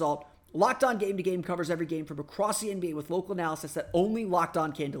 every result, Locked On Game to Game covers every game from across the NBA with local analysis that only Locked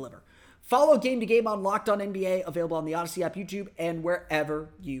On can deliver. Follow Game to Game on Locked On NBA, available on the Odyssey app, YouTube, and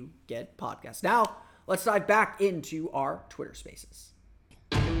wherever you get podcasts. Now, let's dive back into our Twitter Spaces.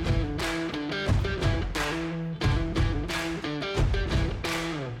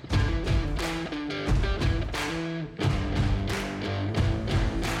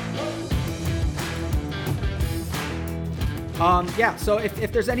 So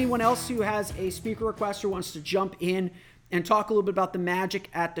if there's anyone else who has a speaker request or wants to jump in and talk a little bit about the Magic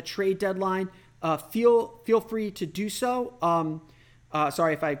at the trade deadline, feel free to do so.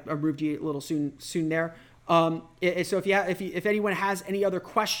 Sorry if I removed you a little soon there. So if anyone has any other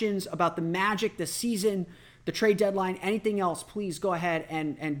questions about the Magic, the season, the trade deadline, anything else, please go ahead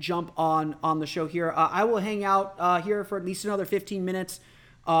and jump on the show here. I will hang out here for at least another 15 minutes.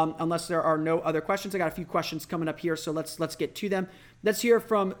 Unless there are no other questions. I got a few questions coming up here, so let's get to them. Let's hear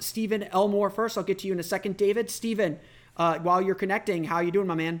from Stephen Elmore first. I'll get to you in a second, David. Stephen, while you're connecting, how you doing,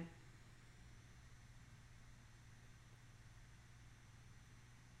 my man?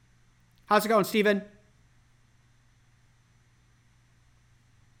 How's it going, Stephen?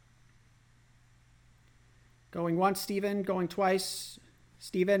 Going once, Stephen. Going twice.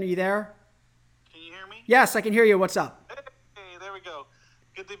 Stephen, are you there? Can you hear me? Yes, I can hear you. What's up? Hey, there we go.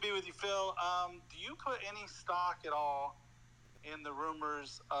 Good to be with you, Phil. Do you put any stock at all in the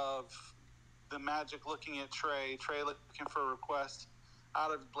rumors of the Magic looking at Trey looking for a request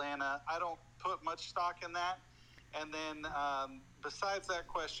out of Atlanta? I don't put much stock in that. And then besides that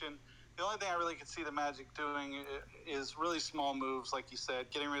question, the only thing I really could see the Magic doing is really small moves, like you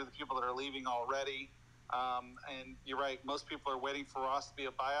said, getting rid of the people that are leaving already. And you're right, most people are waiting for Ross to be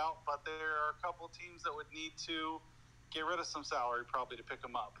a buyout, but there are a couple teams that would need to get rid of some salary probably to pick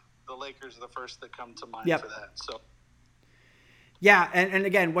them up. The Lakers are the first that come to mind for that. So, yeah, and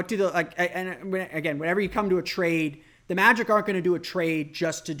again, whenever you come to a trade, the Magic aren't going to do a trade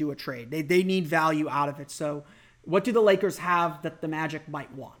just to do a trade. They need value out of it. So, what do the Lakers have that the Magic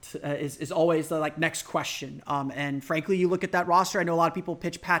might want? Is always the next question. And frankly, you look at that roster. I know a lot of people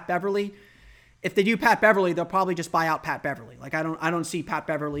pitch Pat Beverly. If they do Pat Beverly, they'll probably just buy out Pat Beverly. I don't see Pat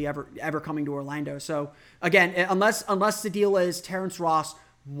Beverly ever coming to Orlando. So again, unless the deal is Terrence Ross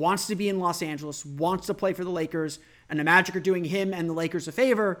wants to be in Los Angeles, wants to play for the Lakers, and the Magic are doing him and the Lakers a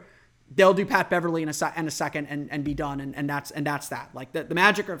favor, they'll do Pat Beverly in a second and be done. And that's that. The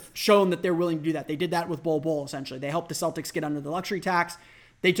Magic have shown that they're willing to do that. They did that with Bol essentially. They helped the Celtics get under the luxury tax.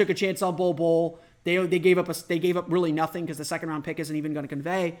 They took a chance on Bol. They gave up really nothing because the second round pick isn't even going to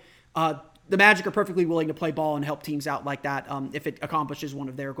convey. The Magic are perfectly willing to play ball and help teams out like that if it accomplishes one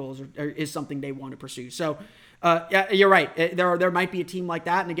of their goals or is something they want to pursue. So, yeah, you're right. There might be a team like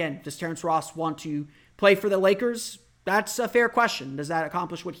that. And again, does Terrence Ross want to play for the Lakers? That's a fair question. Does that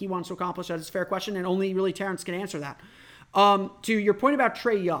accomplish what he wants to accomplish? That is a fair question, and only really Terrence can answer that. To your point about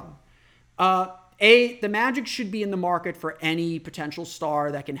Trae Young, the Magic should be in the market for any potential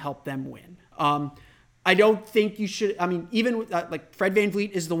star that can help them win. I don't think you should. I mean, even with, Fred VanVleet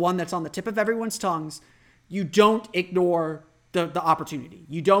is the one that's on the tip of everyone's tongues. You don't ignore the opportunity.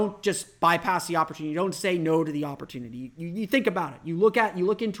 You don't just bypass the opportunity. You don't say no to the opportunity. You think about it. You look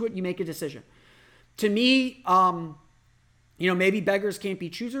into it. You make a decision. To me, maybe beggars can't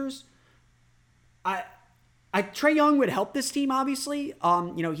be choosers. Trae Young would help this team. Obviously,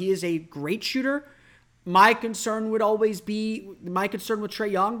 he is a great shooter. My concern with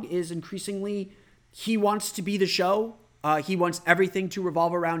Trae Young is increasingly. He wants to be the show. He wants everything to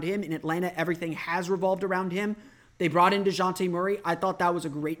revolve around him. In Atlanta, everything has revolved around him. They brought in DeJounte Murray. I thought that was a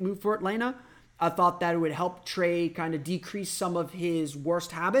great move for Atlanta. I thought that it would help Trae kind of decrease some of his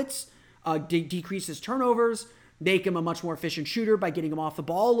worst habits, decrease his turnovers, make him a much more efficient shooter by getting him off the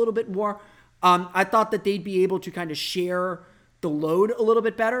ball a little bit more. I thought that they'd be able to kind of share the load a little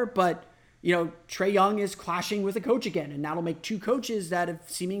bit better, but Trae Young is clashing with a coach again, and that'll make two coaches that have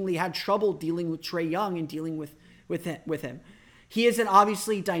seemingly had trouble dealing with Trae Young and dealing with him. He is an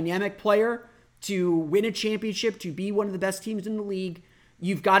obviously dynamic player. To win a championship, to be one of the best teams in the league,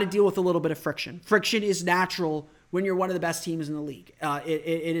 you've got to deal with a little bit of friction. Friction is natural when you're one of the best teams in the league.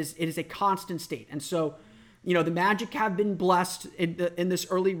 It is a constant state. And so, the Magic have been blessed in this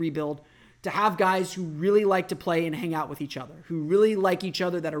early rebuild to have guys who really like to play and hang out with each other, who really like each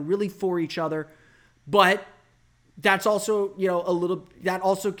other, that are really for each other. But that's also, that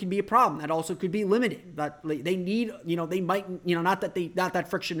also can be a problem. That also could be limiting. That they need, they might, not that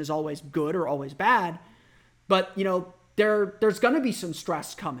friction is always good or always bad, but, there's going to be some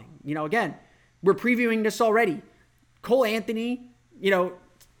stress coming. Again, we're previewing this already. Cole Anthony,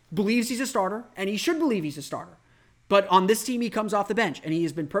 believes he's a starter, and he should believe he's a starter. But on this team, he comes off the bench, and he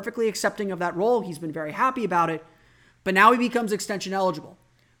has been perfectly accepting of that role. He's been very happy about it. But now he becomes extension eligible.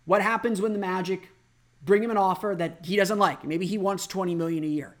 What happens when the Magic bring him an offer that he doesn't like? Maybe he wants $20 million a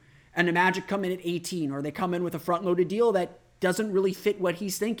year, and the Magic come in at 18, or they come in with a front-loaded deal that doesn't really fit what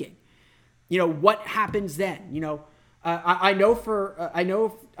he's thinking. What happens then? I know for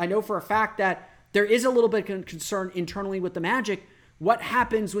a fact that there is a little bit of concern internally with the Magic. What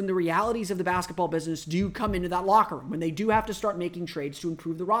happens when the realities of the basketball business do come into that locker room, when they do have to start making trades to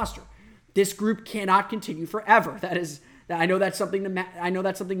improve the roster? This group cannot continue forever. I know that's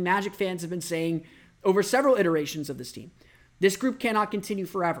something Magic fans have been saying over several iterations of this team. This group cannot continue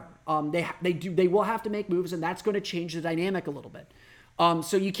forever. They will have to make moves, and that's going to change the dynamic a little bit.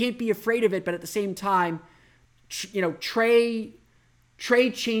 So you can't be afraid of it, but at the same time, Trae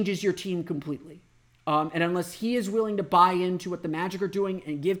changes your team completely. And unless he is willing to buy into what the Magic are doing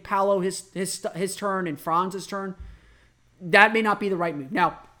and give Paolo his turn and Franz his turn, that may not be the right move.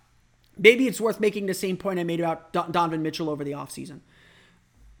 Now, maybe it's worth making the same point I made about Donovan Mitchell over the offseason.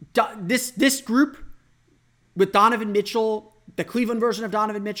 This group with Donovan Mitchell, the Cleveland version of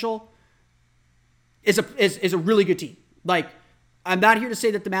Donovan Mitchell, is a really good team. Like, I'm not here to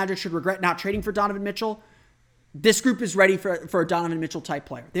say that the Magic should regret not trading for Donovan Mitchell. This group is ready for a Donovan Mitchell type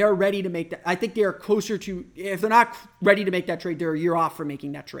player. They are ready to make that. I think they are closer to, if they're not ready to make that trade, they're a year off from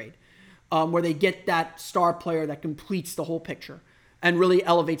making that trade, where they get that star player that completes the whole picture and really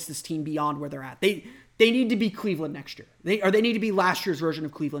elevates this team beyond where they're at. They need to be Cleveland next year. They need to be last year's version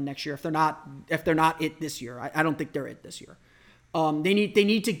of Cleveland next year. If they're not it this year, I don't think they're it this year. They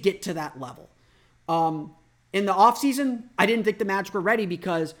need to get to that level. In the offseason, I didn't think the Magic were ready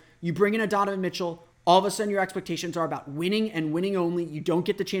because you bring in a Donovan Mitchell. All of a sudden, your expectations are about winning and winning only. You don't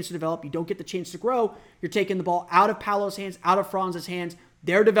get the chance to develop. You don't get the chance to grow. You're taking the ball out of Paolo's hands, out of Franz's hands.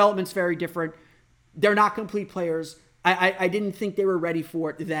 Their development's very different. They're not complete players. I didn't think they were ready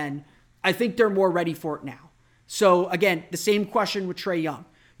for it then. I think they're more ready for it now. So, again, the same question with Trae Young.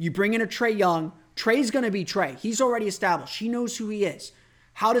 You bring in a Trae Young. Trae's going to be Trae. He's already established. He knows who he is.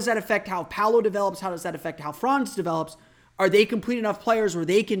 How does that affect how Paolo develops? How does that affect how Franz develops? Are they complete enough players where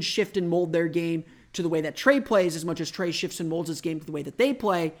they can shift and mold their game to the way that Trae plays as much as Trae shifts and molds his game to the way that they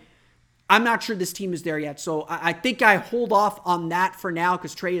play? I'm not sure this team is there yet. So I think I hold off on that for now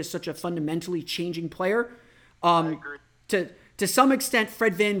because Trae is such a fundamentally changing player. I agree. To some extent,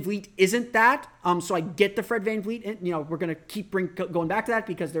 Fred VanVleet isn't that. So I get the Fred VanVleet. We're going to keep going back to that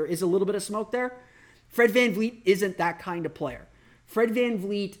because there is a little bit of smoke there. Fred VanVleet isn't that kind of player. Fred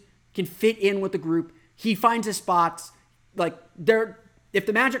VanVleet can fit in with the group. He finds his spots. If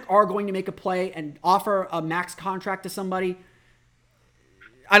the Magic are going to make a play and offer a max contract to somebody,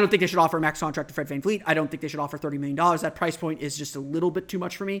 I don't think they should offer a max contract to Fred VanVleet. I don't think they should offer $30 million. That price point is just a little bit too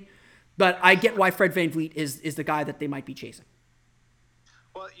much for me. But I get why Fred VanVleet is the guy that they might be chasing.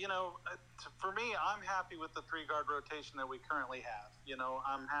 Well, for me, I'm happy with the three-guard rotation that we currently have.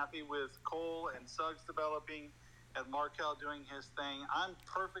 I'm happy with Cole and Suggs developing and Markelle doing his thing. I'm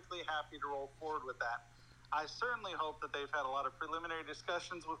perfectly happy to roll forward with that. I certainly hope that they've had a lot of preliminary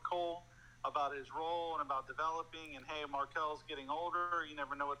discussions with Cole about his role and about developing. And, hey, Markelle's getting older. You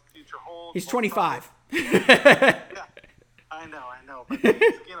never know what the future holds. He's 25. Yeah, I know. But,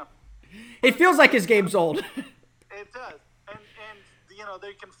 it feels like his game's old. It does. And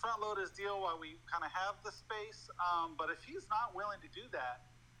they can front-load his deal while we kind of have the space. But if he's not willing to do that,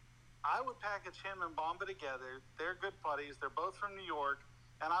 I would package him and Bamba together. They're good buddies. They're both from New York.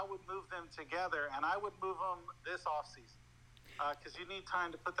 And I would move them together, and I would move them this offseason because you need time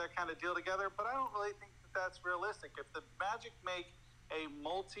to put that kind of deal together. But I don't really think that that's realistic. If the Magic make a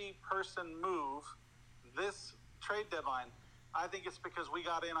multi-person move this trade deadline. I think it's because we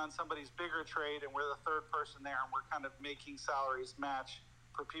got in on somebody's bigger trade and we're the third person there, and we're kind of making salaries match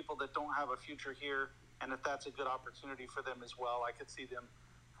for people that don't have a future here. And if that's a good opportunity for them as well, I could see them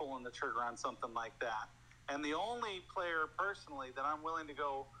pulling the trigger on something like that. And the only player personally that I'm willing to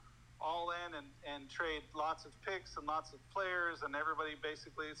go all in and trade lots of picks and lots of players and everybody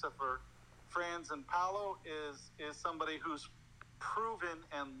basically except for Franz and Paolo is somebody who's proven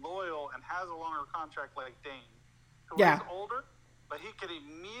and loyal and has a longer contract like Dame, who is older, but he could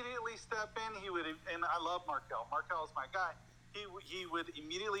immediately step in. He would, and I love Markelle. Markelle is my guy. He would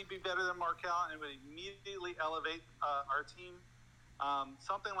immediately be better than Markelle and would immediately elevate our team.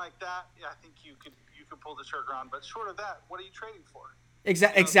 Something like that, I think you could pull the trigger on. But short of that, what are you trading for?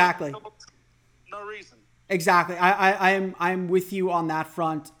 Exactly. No reason. Exactly. I'm with you on that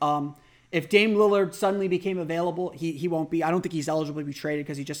front. If Dame Lillard suddenly became available, he won't be. I don't think he's eligible to be traded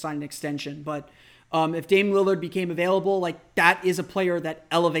because he just signed an extension. But if Dame Lillard became available, like that is a player that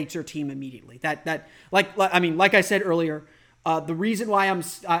elevates your team immediately. Like I said earlier, the reason why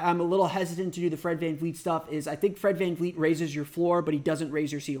I'm a little hesitant to do the Fred VanVleet stuff is I think Fred VanVleet raises your floor, but he doesn't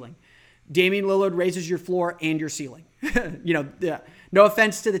raise your ceiling. Damian Lillard raises your floor and your ceiling. No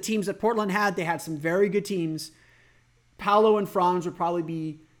offense to the teams that Portland had. They had some very good teams. Paolo and Franz would probably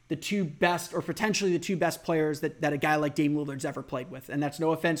be the two best or potentially the two best players that a guy like Dame Lillard's ever played with. And that's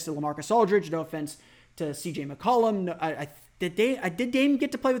no offense to LaMarcus Aldridge, no offense to CJ McCollum. Did Dame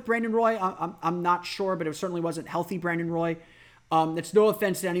get to play with Brandon Roy? I'm not sure, but it certainly wasn't healthy Brandon Roy. It's no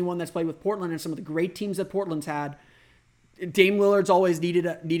offense to anyone that's played with Portland and some of the great teams that Portland's had. Dame Lillard's always needed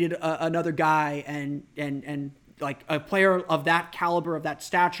another guy and like a player of that caliber, of that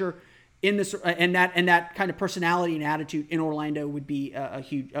stature, in this and that kind of personality and attitude in Orlando would be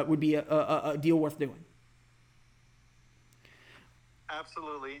a deal worth doing.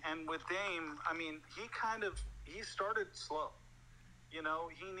 Absolutely, and with Dame, I mean, he started slow. You know,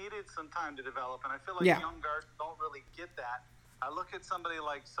 he needed some time to develop, and I feel like young guards don't really get that. I look at somebody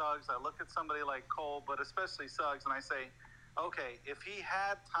like Suggs, I look at somebody like Cole, but especially Suggs, and I say, okay, if he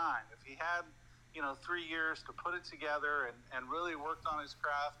had time, if he had 3 years to put it together and really worked on his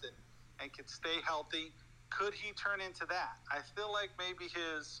craft and could stay healthy, could he turn into that? I feel like maybe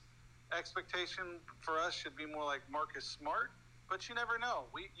his expectation for us should be more like Marcus Smart, but you never know.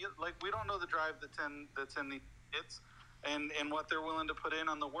 We don't know the drive that's in the kids and what they're willing to put in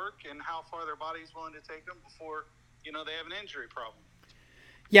on the work and how far their body's willing to take them before they have an injury problem.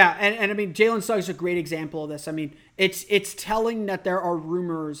 Yeah, and I mean, Jalen Suggs is a great example of this. I mean, it's telling that there are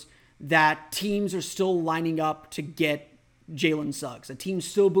rumors that teams are still lining up to get Jalen Suggs. The teams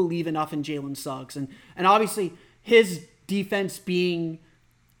still believe enough in Jalen Suggs. And obviously, his defense being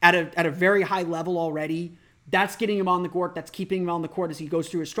at a very high level already, that's getting him on the court. That's keeping him on the court as he goes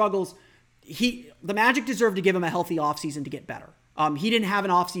through his struggles. The Magic deserved to give him a healthy offseason to get better. He didn't have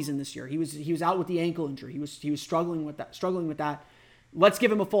an offseason this year. He was out with the ankle injury. He was struggling with that. Let's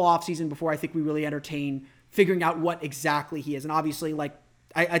give him a full offseason before I think we really entertain figuring out what exactly he is. And obviously, like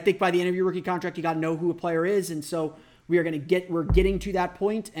I think by the end of your rookie contract, you got to know who a player is. And so we're getting to that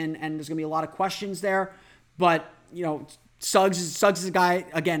point, and there's gonna be a lot of questions there. But Suggs is a guy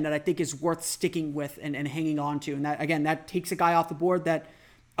again that I think is worth sticking with and hanging on to. And that takes a guy off the board that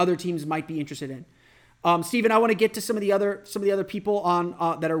other teams might be interested in. Steven, I want to get to some of the other people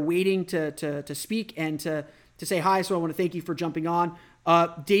on that are waiting to speak and to say hi. So I want to thank you for jumping on.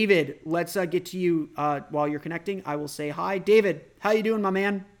 David, let's get to you while you're connecting. I will say hi. David, how you doing, my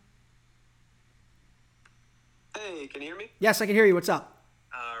man? Hey, can you hear me? Yes, I can hear you. What's up?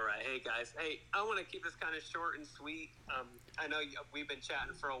 All right. Hey, guys. Hey, I want to keep this kind of short and sweet. I know we've been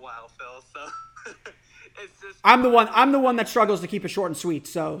chatting for a while, Phil, so it's just... I'm the one that struggles to keep it short and sweet,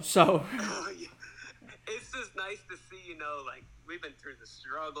 so. Oh, yeah. It's just nice to see, we've been through the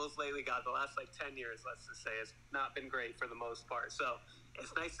struggles lately. God, the last 10 years, let's just say, has not been great for the most part. So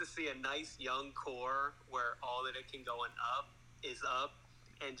it's nice to see a nice young core where all that it can go up is up,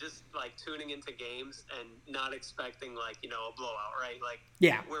 and just tuning into games and not expecting a blowout, right?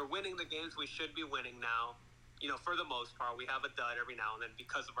 We're winning the games we should be winning now. For the most part, we have a dud every now and then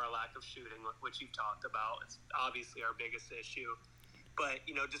because of our lack of shooting, which you've talked about. It's obviously our biggest issue. But,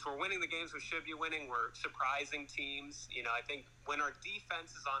 just we're winning the games we should be winning. We're surprising teams. I think when our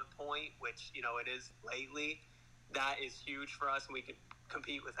defense is on point, which, it is lately, that is huge for us and we can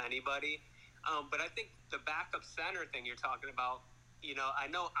compete with anybody. But I think the backup center thing you're talking about, I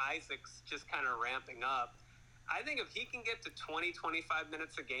know Isaac's just kind of ramping up. I think if he can get to 20, 25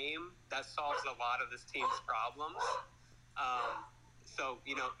 minutes a game, that solves a lot of this team's problems. So,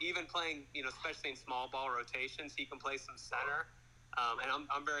 even playing, especially in small ball rotations, he can play some center. And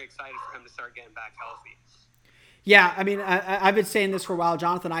I'm very excited for him to start getting back healthy. Yeah, I mean, I've been saying this for a while.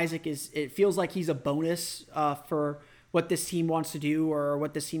 Jonathan Isaac it feels like he's a bonus for what this team wants to do or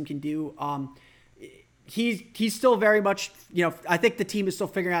what this team can do. He's still very much, I think the team is still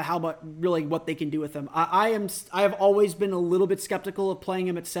figuring out how much really what they can do with him. I have always been a little bit skeptical of playing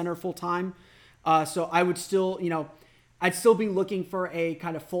him at center full time. So I would still, I'd still be looking for a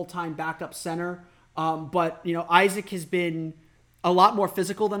kind of full-time backup center. But Isaac has been a lot more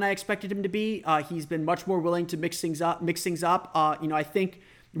physical than I expected him to be. He's been much more willing to mix things up. I think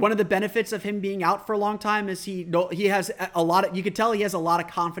one of the benefits of him being out for a long time is he has a lot of, you could tell he has a lot of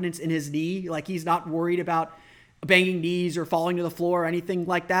confidence in his knee. Like he's not worried about banging knees or falling to the floor or anything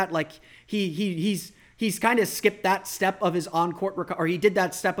like that. Like he's kind of skipped that step of his on-court or he did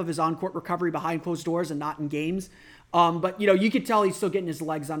that step of his on-court recovery behind closed doors and not in games. But you could tell he's still getting his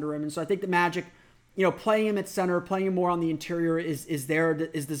legs under him. And so I think the Magic, playing him at center, playing him more on the interior is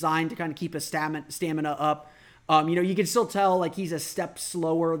designed to kind of keep his stamina up. You can still tell like he's a step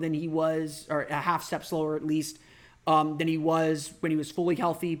slower than he was, or a half step slower at least, than he was when he was fully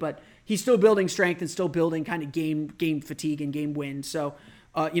healthy, but he's still building strength and still building kind of game fatigue and game wind. So,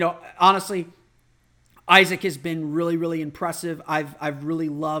 honestly, Isaac has been really, really impressive. I've really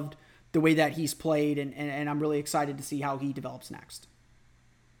loved the way that he's played, and I'm really excited to see how he develops next.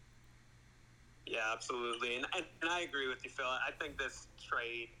 Yeah, absolutely. And I agree with you, Phil. I think this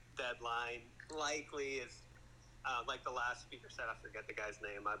trade deadline likely is, like the last speaker said, I forget the guy's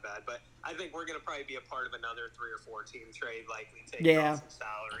name, my bad. But I think we're going to probably be a part of another 3 or 4 team trade, likely taking off some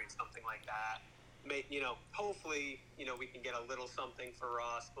salary, something like that. Hopefully, we can get a little something for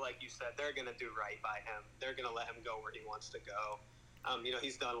Ross. But like you said, they're going to do right by him. They're going to let him go where he wants to go.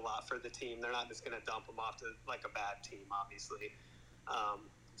 He's done a lot for the team. They're not just going to dump him off to like a bad team, obviously.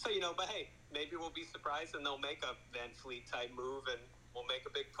 But hey, maybe we'll be surprised and they'll make a Van Fleet type move and we'll make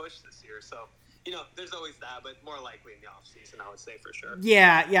a big push this year. So, there's always that, but more likely in the offseason, I would say for sure.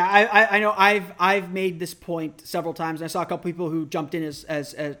 Yeah. I know I've made this point several times. I saw a couple people who jumped in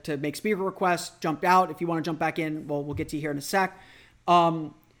as to make speaker requests, jumped out. If you want to jump back in, well, we'll get to you here in a sec.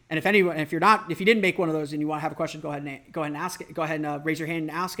 And if you didn't make one of those and you want to have a question, go ahead and ask it. Go ahead and raise your hand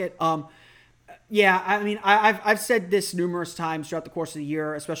and ask it. Yeah, I mean, I've said this numerous times throughout the course of the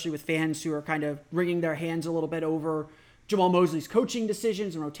year, especially with fans who are kind of wringing their hands a little bit over Jamal Mosley's coaching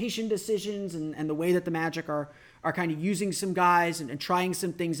decisions and rotation decisions and the way that the Magic are kind of using some guys and trying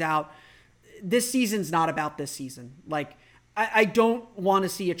some things out. This season's not about this season. Like, I don't want to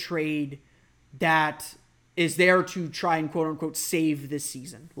see a trade that is there to try and quote unquote save this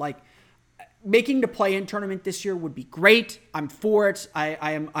season. Like, making the play-in tournament this year would be great. I'm for it.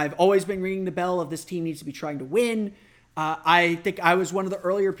 I've always been ringing the bell of this team needs to be trying to win. I think I was one of the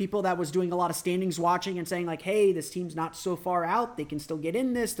earlier people that was doing a lot of standings watching and saying like, hey, this team's not so far out. They can still get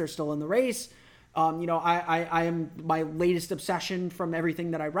in this. They're still in the race. I am, my latest obsession from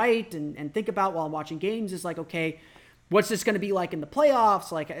everything that I write and think about while I'm watching games is like, okay, what's this going to be like in the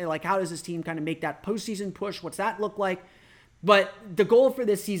playoffs? Like how does this team kind of make that postseason push? What's that look like? But the goal for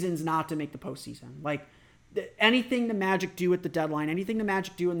this season is not to make the postseason. Like anything the Magic do at the deadline, anything the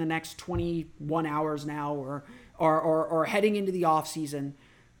Magic do in the next 21 hours now or heading into the offseason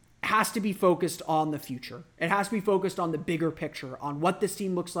has to be focused on the future. It has to be focused on the bigger picture, on what this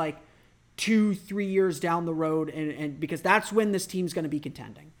team looks like 2-3 years down the road. And because that's when this team's going to be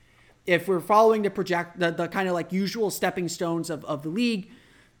contending. If we're following the kind of like usual stepping stones of the league,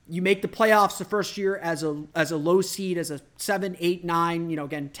 you make the playoffs the first year as a low seed, as a 7, 8, 9,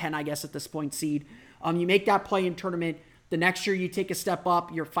 again, 10, I guess at this point seed. You make that play-in tournament. The next year you take a step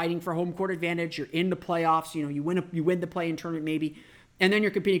up. You're fighting for home court advantage. You're in the playoffs. You win the play-in tournament maybe, and then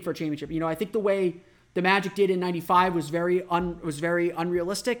you're competing for a championship. I think the way the Magic did in '95 was very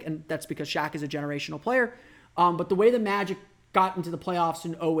unrealistic, and that's because Shaq is a generational player. But the way the Magic got into the playoffs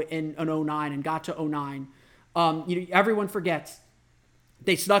in 2009 and got to 2009, everyone forgets.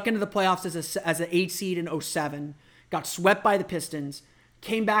 They snuck into the playoffs as an 8 seed in 2007, got swept by the Pistons,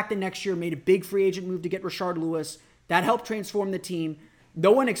 came back the next year, made a big free agent move to get Rashard Lewis. That helped transform the team.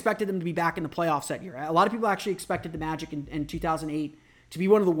 No one expected them to be back in the playoffs that year. A lot of people actually expected the Magic in 2008 to be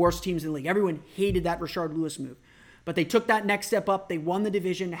one of the worst teams in the league. Everyone hated that Rashard Lewis move. But they took that next step up. They won the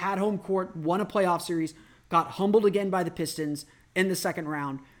division, had home court, won a playoff series, got humbled again by the Pistons in the second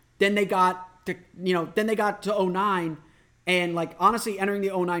round. Then they got to 2009. And like, honestly, entering the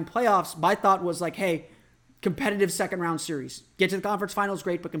 2009 playoffs, my thought was like, hey, competitive second round series. Get to the conference finals,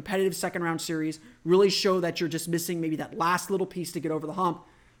 great, but competitive second round series. Really show that you're just missing maybe that last little piece to get over the hump.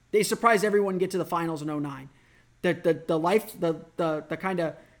 They surprised everyone, get to the finals in 2009. The kind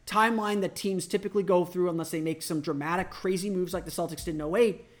of timeline that teams typically go through unless they make some dramatic, crazy moves like the Celtics did in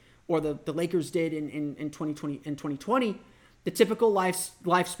 2008 or the Lakers did in 2020. The typical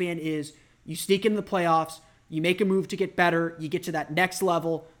lifespan is you sneak into the playoffs, you make a move to get better, you get to that next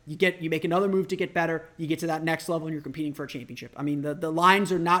level, you make another move to get better, you get to that next level, and you're competing for a championship. I mean, the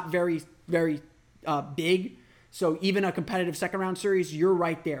lines are not very, very big. So even a competitive second-round series, you're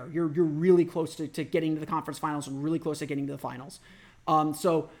right there. You're really close to getting to the conference finals and really close to getting to the finals.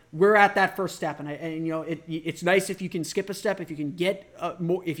 So we're at that first step, and it's nice if you can skip a step, if you can get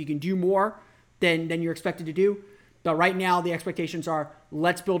more, if you can do more than you're expected to do. But right now, the expectations are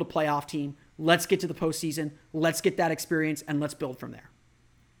let's build a playoff team, let's get to the postseason, let's get that experience, and let's build from there.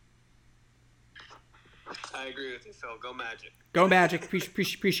 I agree with you, Phil. Go Magic. Go Magic.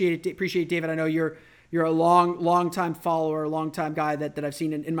 Appreciate it, David. I know you're a long time follower, a long time guy that I've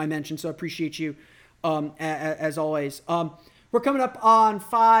seen in my mention, so I appreciate you as always. We're coming up on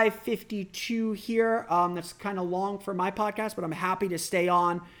 5:52 here. That's kind of long for my podcast, but I'm happy to stay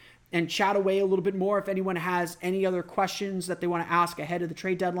on and chat away a little bit more. If anyone has any other questions that they want to ask ahead of the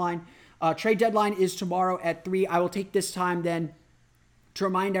trade deadline. Trade deadline is tomorrow at 3. I will take this time then to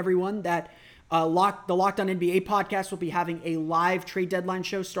remind everyone that the Locked On NBA podcast will be having a live trade deadline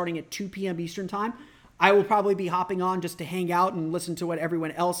show starting at 2 p.m. Eastern time. I will probably be hopping on just to hang out and listen to what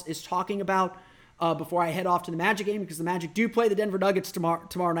everyone else is talking about before I head off to the Magic game, because the Magic do play the Denver Nuggets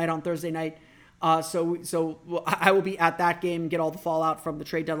tomorrow night on Thursday night. So I will be at that game and get all the fallout from the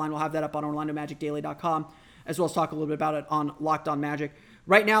trade deadline. We'll have that up on OrlandoMagicDaily.com, as well as talk a little bit about it on Locked On Magic.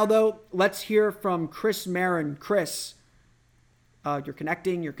 Right now, though, let's hear from Chris Marin. Chris, you're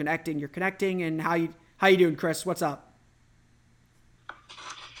connecting, and how you doing, Chris? What's up?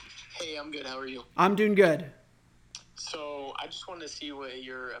 Hey, I'm good. How are you? I'm doing good. So I just wanted to see what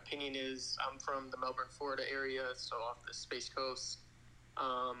your opinion is. I'm from the Melbourne, Florida area, so off the Space Coast.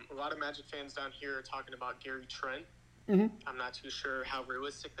 A lot of Magic fans down here are talking about Gary Trent. Mm-hmm. I'm not too sure how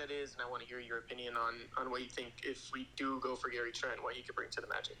realistic that is, and I want to hear your opinion on what you think if we do go for Gary Trent, what he could bring to the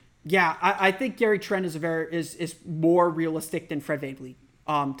Magic. Yeah, I think Gary Trent is more realistic than Fred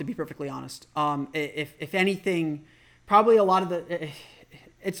VanVleet, to be perfectly honest. If anything, probably a lot of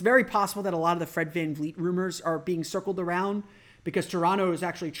it's very possible that a lot of the Fred VanVleet rumors are being circled around because Toronto is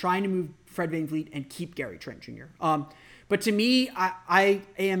actually trying to move Fred VanVleet and keep Gary Trent Jr. But to me, I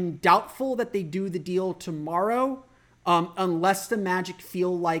am doubtful that they do the deal tomorrow, unless the Magic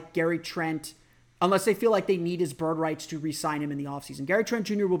feel like Gary Trent, unless they feel like they need his bird rights to re-sign him in the offseason. Gary Trent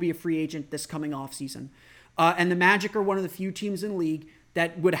Jr. will be a free agent this coming offseason. And the Magic are one of the few teams in the league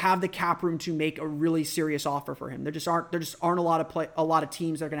that would have the cap room to make a really serious offer for him. There just aren't a lot of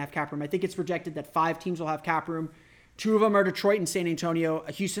teams that are going to have cap room. I think it's projected that 5 teams will have cap room. 2 of them are Detroit and San Antonio.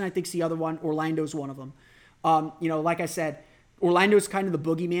 Houston, I think, is the other one. Orlando's one of them. Like I said, Orlando's kind of the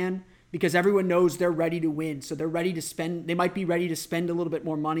boogeyman because everyone knows they're ready to win. So they're ready to spend. They might be ready to spend a little bit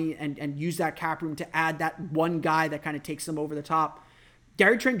more money and use that cap room to add that one guy that kind of takes them over the top.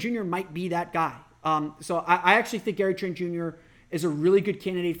 Gary Trent Jr. might be that guy. So I actually think Gary Trent Jr. is a really good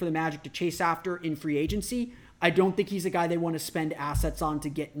candidate for the Magic to chase after in free agency. I don't think he's a guy they want to spend assets on to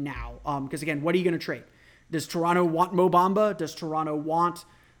get now. Because again, what are you going to trade? Does Toronto want Mo Bamba? Does Toronto want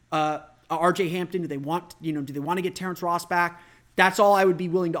RJ Hampton? Do they want to get Terrence Ross back? That's all I would be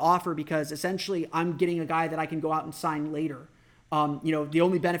willing to offer because essentially I'm getting a guy that I can go out and sign later. The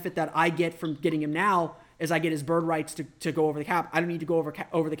only benefit that I get from getting him now is I get his bird rights to go over the cap. I don't need to go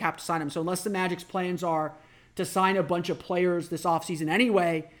over the cap to sign him. So unless the Magic's plans are to sign a bunch of players this offseason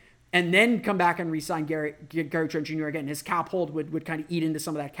anyway, and then come back and re-sign Gary Trent Jr. again, his cap hold would kind of eat into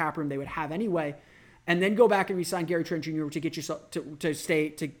some of that cap room they would have anyway, and then go back and re-sign Gary Trent Jr. to get you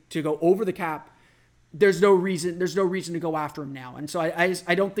to go over the cap. There's no reason to go after him now. And so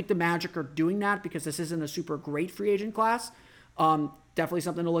I don't think the Magic are doing that because this isn't a super great free agent class. Definitely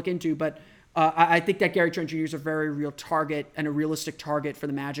something to look into, but I think that Gary Trent Jr. is a very real target and a realistic target for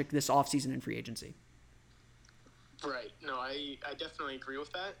the Magic this offseason in free agency. Right. No, I definitely agree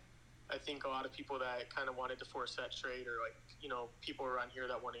with that. I think a lot of people that kind of wanted to force that trade or people around here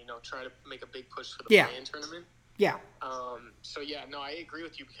that want to, try to make a big push for the play-in tournament. Yeah. I agree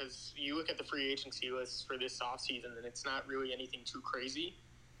with you because you look at the free agency list for this offseason and it's not really anything too crazy,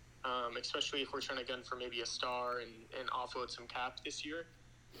 especially if we're trying to gun for maybe a star and offload some cap this year.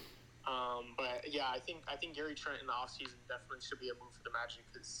 I think Gary Trent in the offseason definitely should be a move for the Magic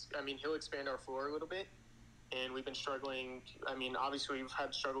because, he'll expand our floor a little bit. And we've been struggling. Obviously we've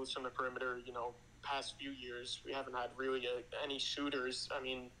had struggles from the perimeter, past few years. We haven't had really any shooters.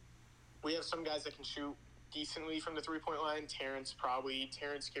 We have some guys that can shoot decently from the three-point line. Terrence,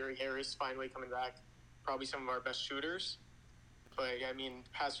 Gary Harris finally coming back. Probably some of our best shooters. But I mean,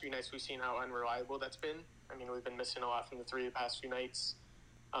 past few nights we've seen how unreliable that's been. I mean, we've been missing a lot from the three the past few nights.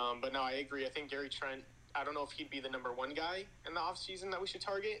 But no, I agree. I think Gary Trent, I don't know if he'd be the number one guy in the offseason that we should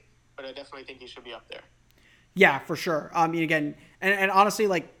target, but I definitely think he should be up there. Yeah, for sure. I mean, again, and honestly,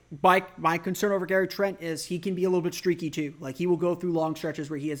 like my concern over Gary Trent is he can be a little bit streaky too. Like he will go through long stretches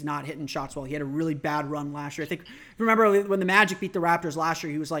where he is not hitting shots well. He had a really bad run last year. I think, remember when the Magic beat the Raptors last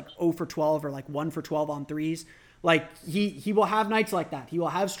year, he was like 0 for 12 or like 1 for 12 on threes. Like he will have nights like that. He will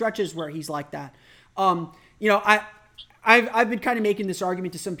have stretches where he's like that. I've been kind of making this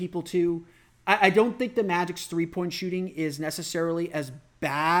argument to some people too. I don't think the Magic's 3-point shooting is necessarily as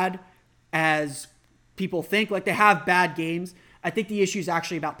bad as people think. Like they have bad games. I think the issue is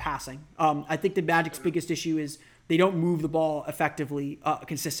actually about passing. I think the Magic's biggest issue is they don't move the ball effectively,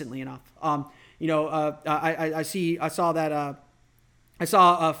 consistently enough. I'm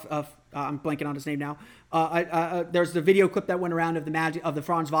blanking on his name now. There's the video clip that went around of the Magic of the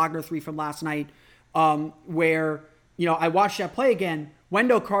Franz Wagner 3 from last night, where I watched that play again.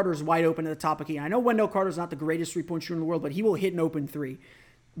 Wendell Carter's wide open at the top of the key. I know Wendell Carter's not the greatest 3-point shooter in the world, but he will hit an open 3.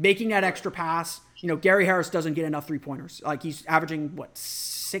 Making that extra pass, Gary Harris doesn't get enough 3-pointers. Like he's averaging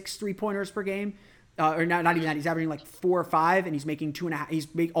 6 3-pointers per game, or not even that. He's averaging like 4 or 5, and he's making 2.5. He's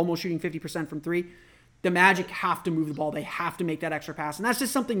almost shooting 50% from 3. The Magic have to move the ball. They have to make that extra pass, and that's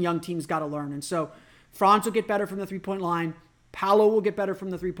just something young teams got to learn. And so, Franz will get better from the 3-point line. Paolo will get better from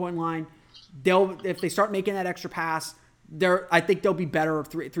the 3-point line. If they start making that extra pass, I think they'll be better at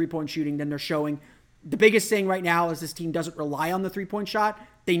 3-point shooting than they're showing. The biggest thing right now is this team doesn't rely on the 3-point shot.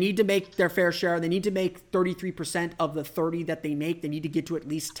 They need to make their fair share. They need to make 33% of the 30 that they make. They need to get to at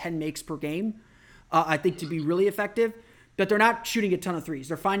least 10 makes per game, I think, to be really effective. But they're not shooting a ton of threes.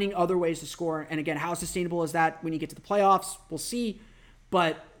 They're finding other ways to score. And again, how sustainable is that when you get to the playoffs? We'll see.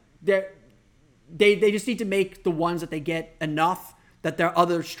 But they just need to make the ones that they get enough that their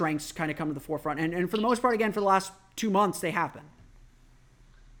other strengths kind of come to the forefront. And for the most part, again, for the last 2 months, they have been.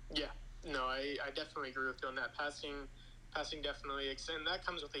 Yeah. No, I definitely agree with you on that. Passing definitely, and that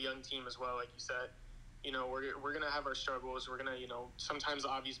comes with a young team as well, like you said. We're going to have our struggles. We're going to, sometimes the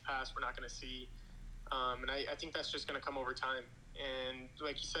obvious pass we're not going to see. And I think that's just going to come over time. And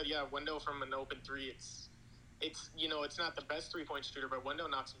like you said, yeah, Wendell from an open 3, it's not the best 3-point shooter, but Wendell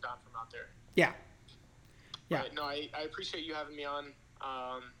knocks him down from out there. Yeah. Yeah. But no, I appreciate you having me on.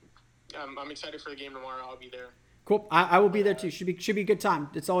 I'm excited for the game tomorrow. I'll be there. Cool. I will be there too. Should be a good time.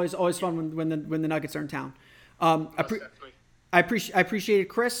 It's always fun when the Nuggets are in town. I appreciate it,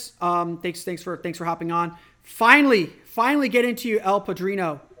 Chris. Thanks for hopping on. Finally get into you, El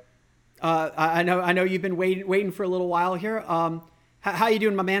Padrino. I know you've been waiting for a little while here. How you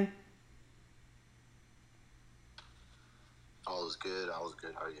doing, my man? All is good. How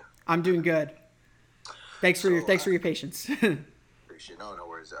are you? I'm doing good. Thanks for your patience. Appreciate it. No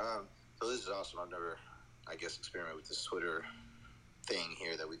worries. So this is awesome. I've never, experimented with this Twitter thing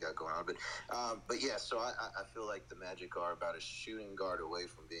here that we got going on, but yeah. So I feel like the Magic are about a shooting guard away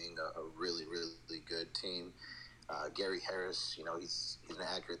from being a really, really good team. Gary Harris, he's an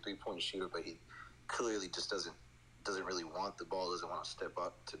accurate 3-point shooter, but he clearly just doesn't really want the ball, doesn't want to step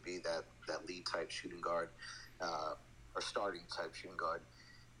up to be that lead type shooting guard, or starting type shooting guard.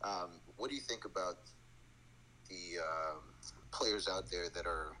 What do you think about the players out there that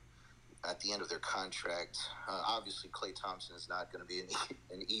are at the end of their contract? Obviously, Klay Thompson is not going to be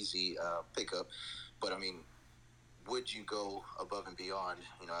an easy pickup, but I mean, would you go above and beyond,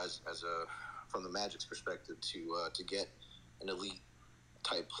 from the Magic's perspective, to get an elite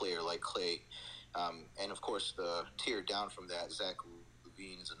type player like Klay? And of course, the tier down from that, Zach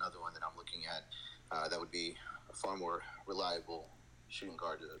LaVine is another one that I'm looking at. That would be a far more reliable shooting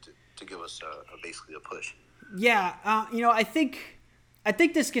guard to give us basically a push. Yeah, I think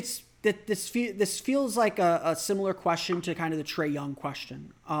this feels like a similar question to kind of the Trae Young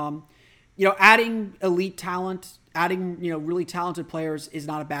question. Adding elite talent, adding really talented players is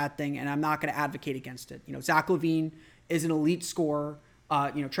not a bad thing, and I'm not going to advocate against it. Zach LaVine is an elite scorer.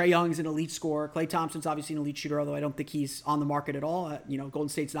 Trae Young is an elite scorer. Klay Thompson's obviously an elite shooter, although I don't think he's on the market at all. Golden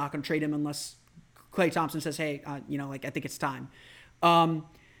State's not going to trade him unless Klay Thompson says, hey, I think it's time.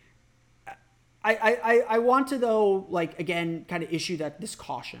 I want to, though, again, kind of issue this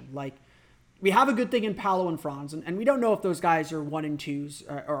caution. We have a good thing in Paolo and Franz, and we don't know if those guys are 1 and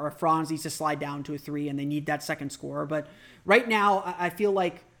 2s, or Franz needs to slide down to a 3 and they need that second scorer. But right now, I feel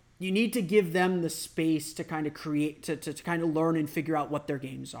like you need to give them the space to kind of create, to kind of learn and figure out what their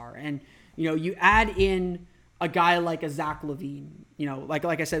games are. And, you add in a guy like a Zach LaVine,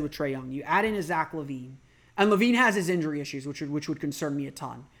 like I said with Trae Young, you add in a Zach LaVine, and LaVine has his injury issues, which would concern me a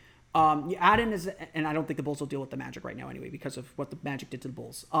ton. You add in and I don't think the Bulls will deal with the Magic right now anyway because of what the Magic did to the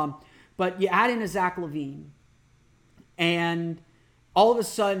Bulls. But you add in a Zach LaVine, and all of a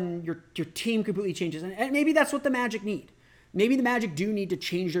sudden your team completely changes. And maybe that's what the Magic need. Maybe the Magic do need to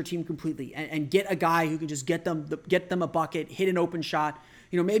change their team completely and get a guy who can just get them a bucket, hit an open shot.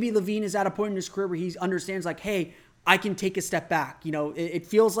 Maybe LaVine is at a point in his career where he understands like, hey, I can take a step back. It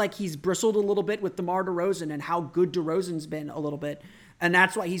feels like he's bristled a little bit with DeMar DeRozan and how good DeRozan's been a little bit. And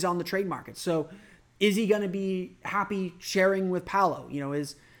that's why he's on the trade market. So is he going to be happy sharing with Paolo?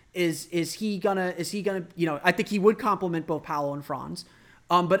 Is he gonna, I think he would complement both Paolo and Franz.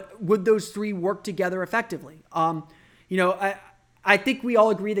 But would those three work together effectively? I think we all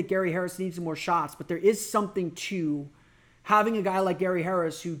agree that Gary Harris needs more shots, but there is something to having a guy like Gary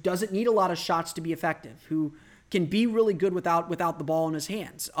Harris who doesn't need a lot of shots to be effective, who can be really good without the ball in his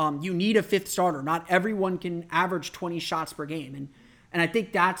hands. You need a fifth starter. Not everyone can average 20 shots per game. And I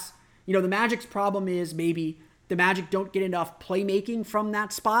think that's, the Magic's problem is maybe the Magic don't get enough playmaking from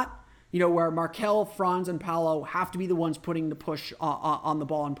that spot, where Markelle, Franz, and Paolo have to be the ones putting the push on the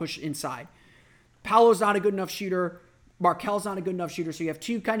ball and push inside. Paolo's not a good enough shooter. Markelle's not a good enough shooter. So you have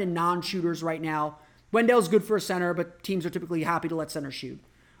two kind of non-shooters right now. Wendell's good for a center, but teams are typically happy to let center shoot.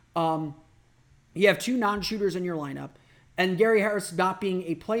 You have two non-shooters in your lineup. And Gary Harris not being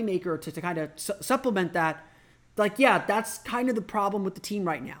a playmaker to kind of supplement that, that's kind of the problem with the team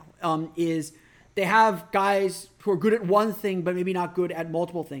right now, is they have guys who are good at one thing, but maybe not good at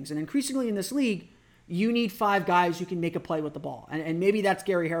multiple things. And increasingly in this league, you need five guys who can make a play with the ball. And maybe that's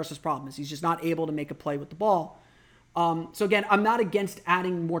Gary Harris's problem, is he's just not able to make a play with the ball. So again, I'm not against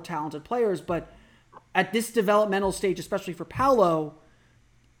adding more talented players, but at this developmental stage, especially for Paolo,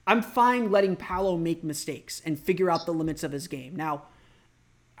 I'm fine letting Paolo make mistakes and figure out the limits of his game. Now,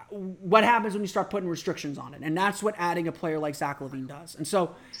 what happens when you start putting restrictions on it? And that's what adding a player like Zach LaVine does. And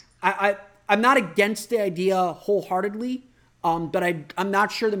so I'm not against the idea wholeheartedly, but I'm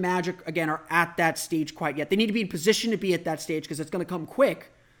not sure the Magic, again, are at that stage quite yet. They need to be in position to be at that stage because it's going to come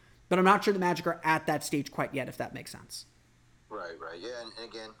quick, but I'm not sure the Magic are at that stage quite yet, if that makes sense. Right. Yeah, and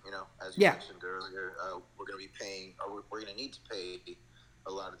again, as you mentioned earlier, we're going to be paying, or we're going to need to pay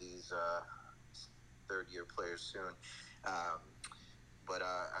a lot of these third-year players soon. But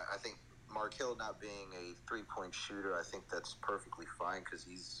I think Markelle not being a three-point shooter, I think that's perfectly fine because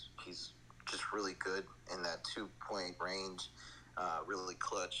he's just really good in that 2-point range, really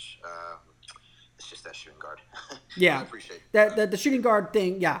clutch. It's just that shooting guard. Yeah, I appreciate the shooting guard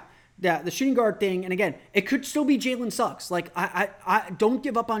thing. Yeah, the shooting guard thing. And again, it could still be Jalen Suggs. Like I don't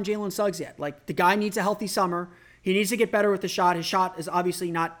give up on Jalen Suggs yet. Like the guy needs a healthy summer. He needs to get better with the shot. His shot is obviously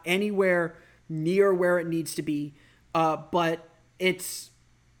not anywhere near where it needs to be, but it's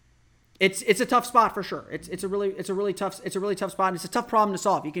a tough spot for sure. It's a really tough spot, and it's a tough problem to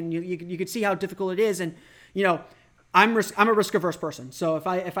solve. You can see how difficult it is, and I'm a risk averse person. So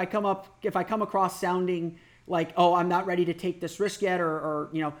if I come across sounding like, oh, I'm not ready to take this risk yet, or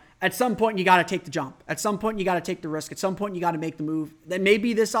at some point you got to take the jump. At some point you got to take the risk. At some point you got to make the move. That may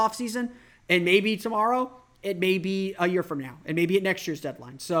be this offseason, and maybe tomorrow. It may be a year from now, and maybe at next year's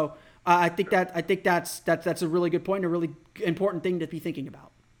deadline. So I think that's a really good point, and a really important thing to be thinking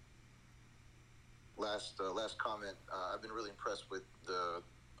about. Last comment. I've been really impressed with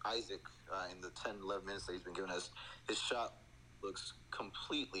Isaac in the 10-11 minutes that he's been giving us. His shot looks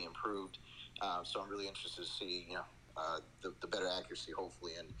completely improved. So I'm really interested to see the better accuracy,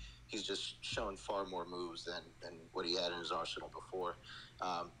 hopefully, and he's just shown far more moves than what he had in his arsenal before.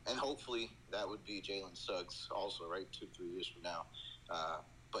 And hopefully that would be Jalen Suggs also, right, 2-3 years from now.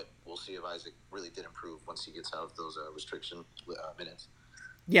 But we'll see if Isaac really did improve once he gets out of those restriction minutes.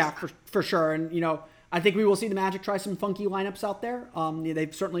 Yeah, for sure. And, I think we will see the Magic try some funky lineups out there.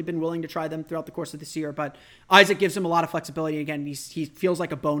 They've certainly been willing to try them throughout the course of this year, but Isaac gives him a lot of flexibility. Again, he feels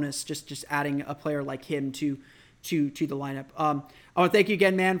like a bonus just adding a player like him to the lineup. I want to thank you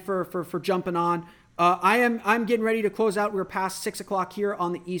again, man, for jumping on. I'm getting ready to close out. We're past 6:00 here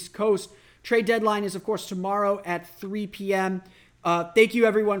on the East Coast. Trade deadline is, of course, tomorrow at 3 p.m. Thank you,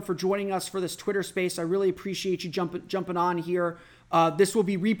 everyone, for joining us for this Twitter space. I really appreciate you jumping on here. This will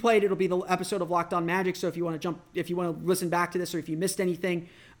be replayed. It'll be the episode of Locked On Magic. So if you want to listen back to this, or if you missed anything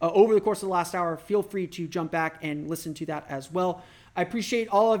over the course of the last hour, feel free to jump back and listen to that as well. I appreciate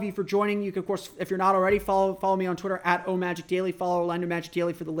all of you for joining. You can, of course, if you're not already, follow me on Twitter at @OMagicDaily. Follow Orlando Magic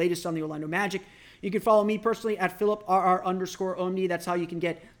Daily for the latest on the Orlando Magic. You can follow me personally at PhilipRR_Omni. That's how you can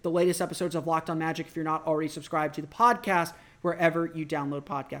get the latest episodes of Locked On Magic if you're not already subscribed to the podcast, wherever you download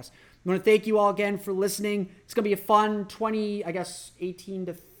podcasts. I want to thank you all again for listening. It's going to be a fun 18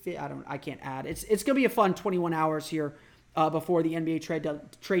 to 50. I can't add. It's going to be a fun 21 hours here before the NBA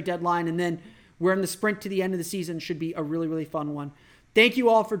trade deadline. And then we're in the sprint to the end of the season. Should be a really, really fun one. Thank you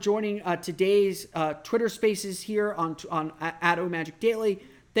all for joining today's Twitter Spaces here on at OMagic Daily.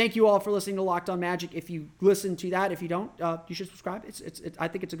 Thank you all for listening to Locked On Magic. If you listen to that, if you don't, you should subscribe. I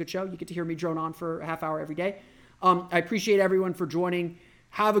think it's a good show. You get to hear me drone on for a half hour every day. I appreciate everyone for joining.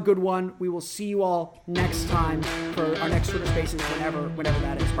 Have a good one. We will see you all next time for our next Twitter Spaces, whenever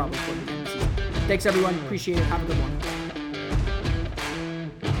that is, probably for the end of the season. Thanks, everyone. Appreciate it. Have a good one.